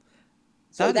Penguins.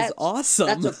 So that's awesome.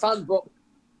 That's a fun book.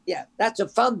 Yeah, that's a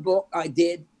fun book I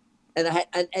did. And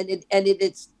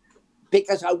it's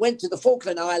because I went to the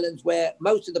Falkland Islands where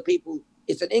most of the people,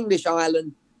 it's an English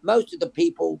island, most of the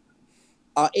people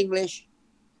are English,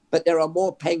 but there are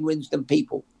more penguins than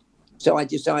people. So I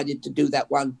decided to do that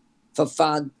one for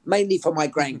fun, mainly for my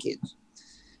grandkids.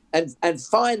 And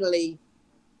finally,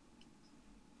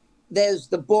 there's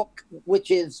the book, which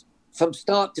is from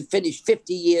start to finish,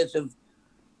 50 years of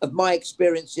my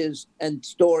experiences and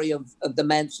story of the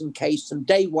Manson case from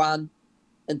day one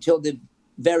until the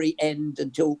very end,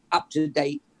 until up to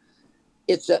date.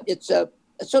 It's a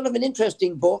sort of an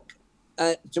interesting book.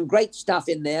 Some great stuff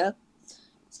in there,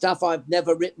 stuff I've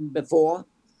never written before.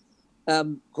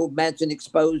 Called Manson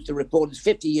Exposed, the reporter's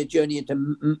 50-year journey into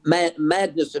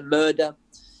madness and murder,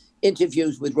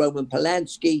 interviews with Roman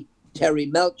Polanski, Terry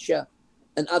Melcher,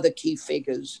 and other key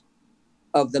figures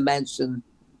of the Manson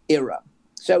era.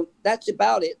 So that's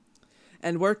about it.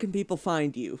 And where can people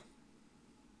find you?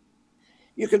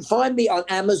 You can find me on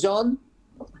Amazon.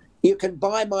 You can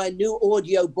buy my new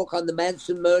audio book on the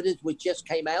Manson murders, which just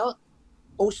came out,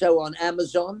 also on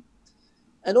Amazon.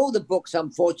 And all the books,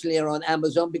 unfortunately, are on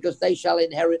Amazon because they shall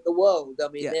inherit the world. I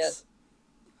mean, they're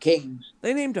kings.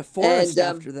 They named a forest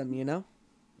after them, you know?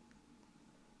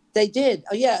 They did.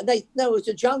 Oh, yeah. It was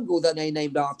a jungle that they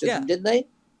named after them, didn't they?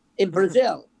 In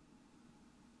Brazil.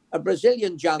 A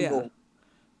Brazilian jungle. Yeah.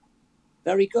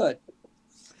 Very good.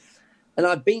 And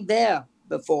I've been there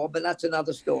before, but that's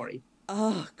another story.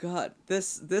 Oh, God.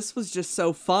 This was just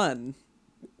so fun.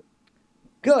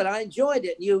 Good. I enjoyed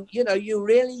it. You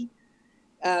really...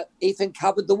 Ethan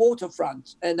covered the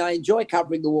waterfront, and I enjoy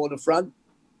covering the waterfront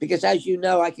because, as you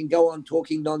know, I can go on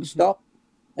talking nonstop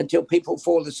until people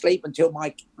fall asleep, until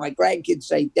my grandkids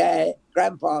say, "Dad,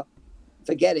 Grandpa,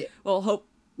 forget it." Well,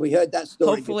 we heard that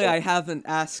story. Hopefully, before. I haven't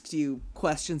asked you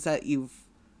questions that you've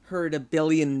heard a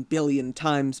billion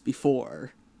times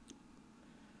before.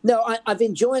 No, I've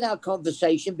enjoyed our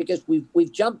conversation because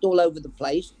we've jumped all over the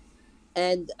place,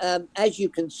 and as you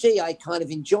can see, I kind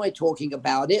of enjoy talking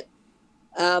about it.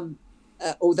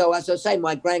 Although, as I say,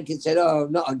 my grandkids said, "Oh,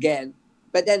 not again."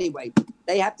 But anyway,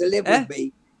 they have to live with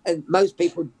me, and most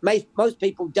people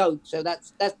don't. So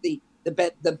that's the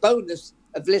bonus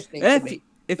of listening to me.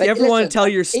 If you ever want to tell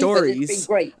your Ethan, stories, it's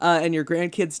been great. And your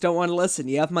grandkids don't want to listen,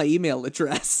 you have my email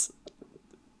address.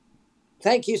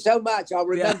 Thank you so much. I'll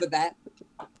remember that.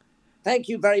 Thank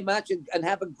you very much, and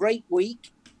have a great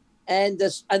week. And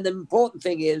the important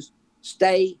thing is,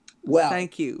 stay well.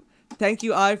 Thank you. Thank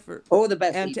you, Ivor. All the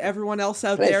best. And to everyone else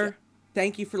out there,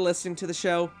 thank you for listening to the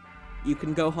show. You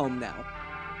can go home now.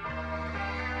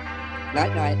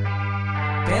 Night.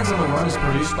 Fans on the Run is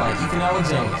produced by Ethan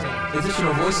Alexander.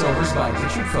 Additional voiceovers by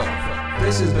Richard Phillip.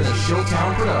 This has been a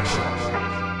Showtown production.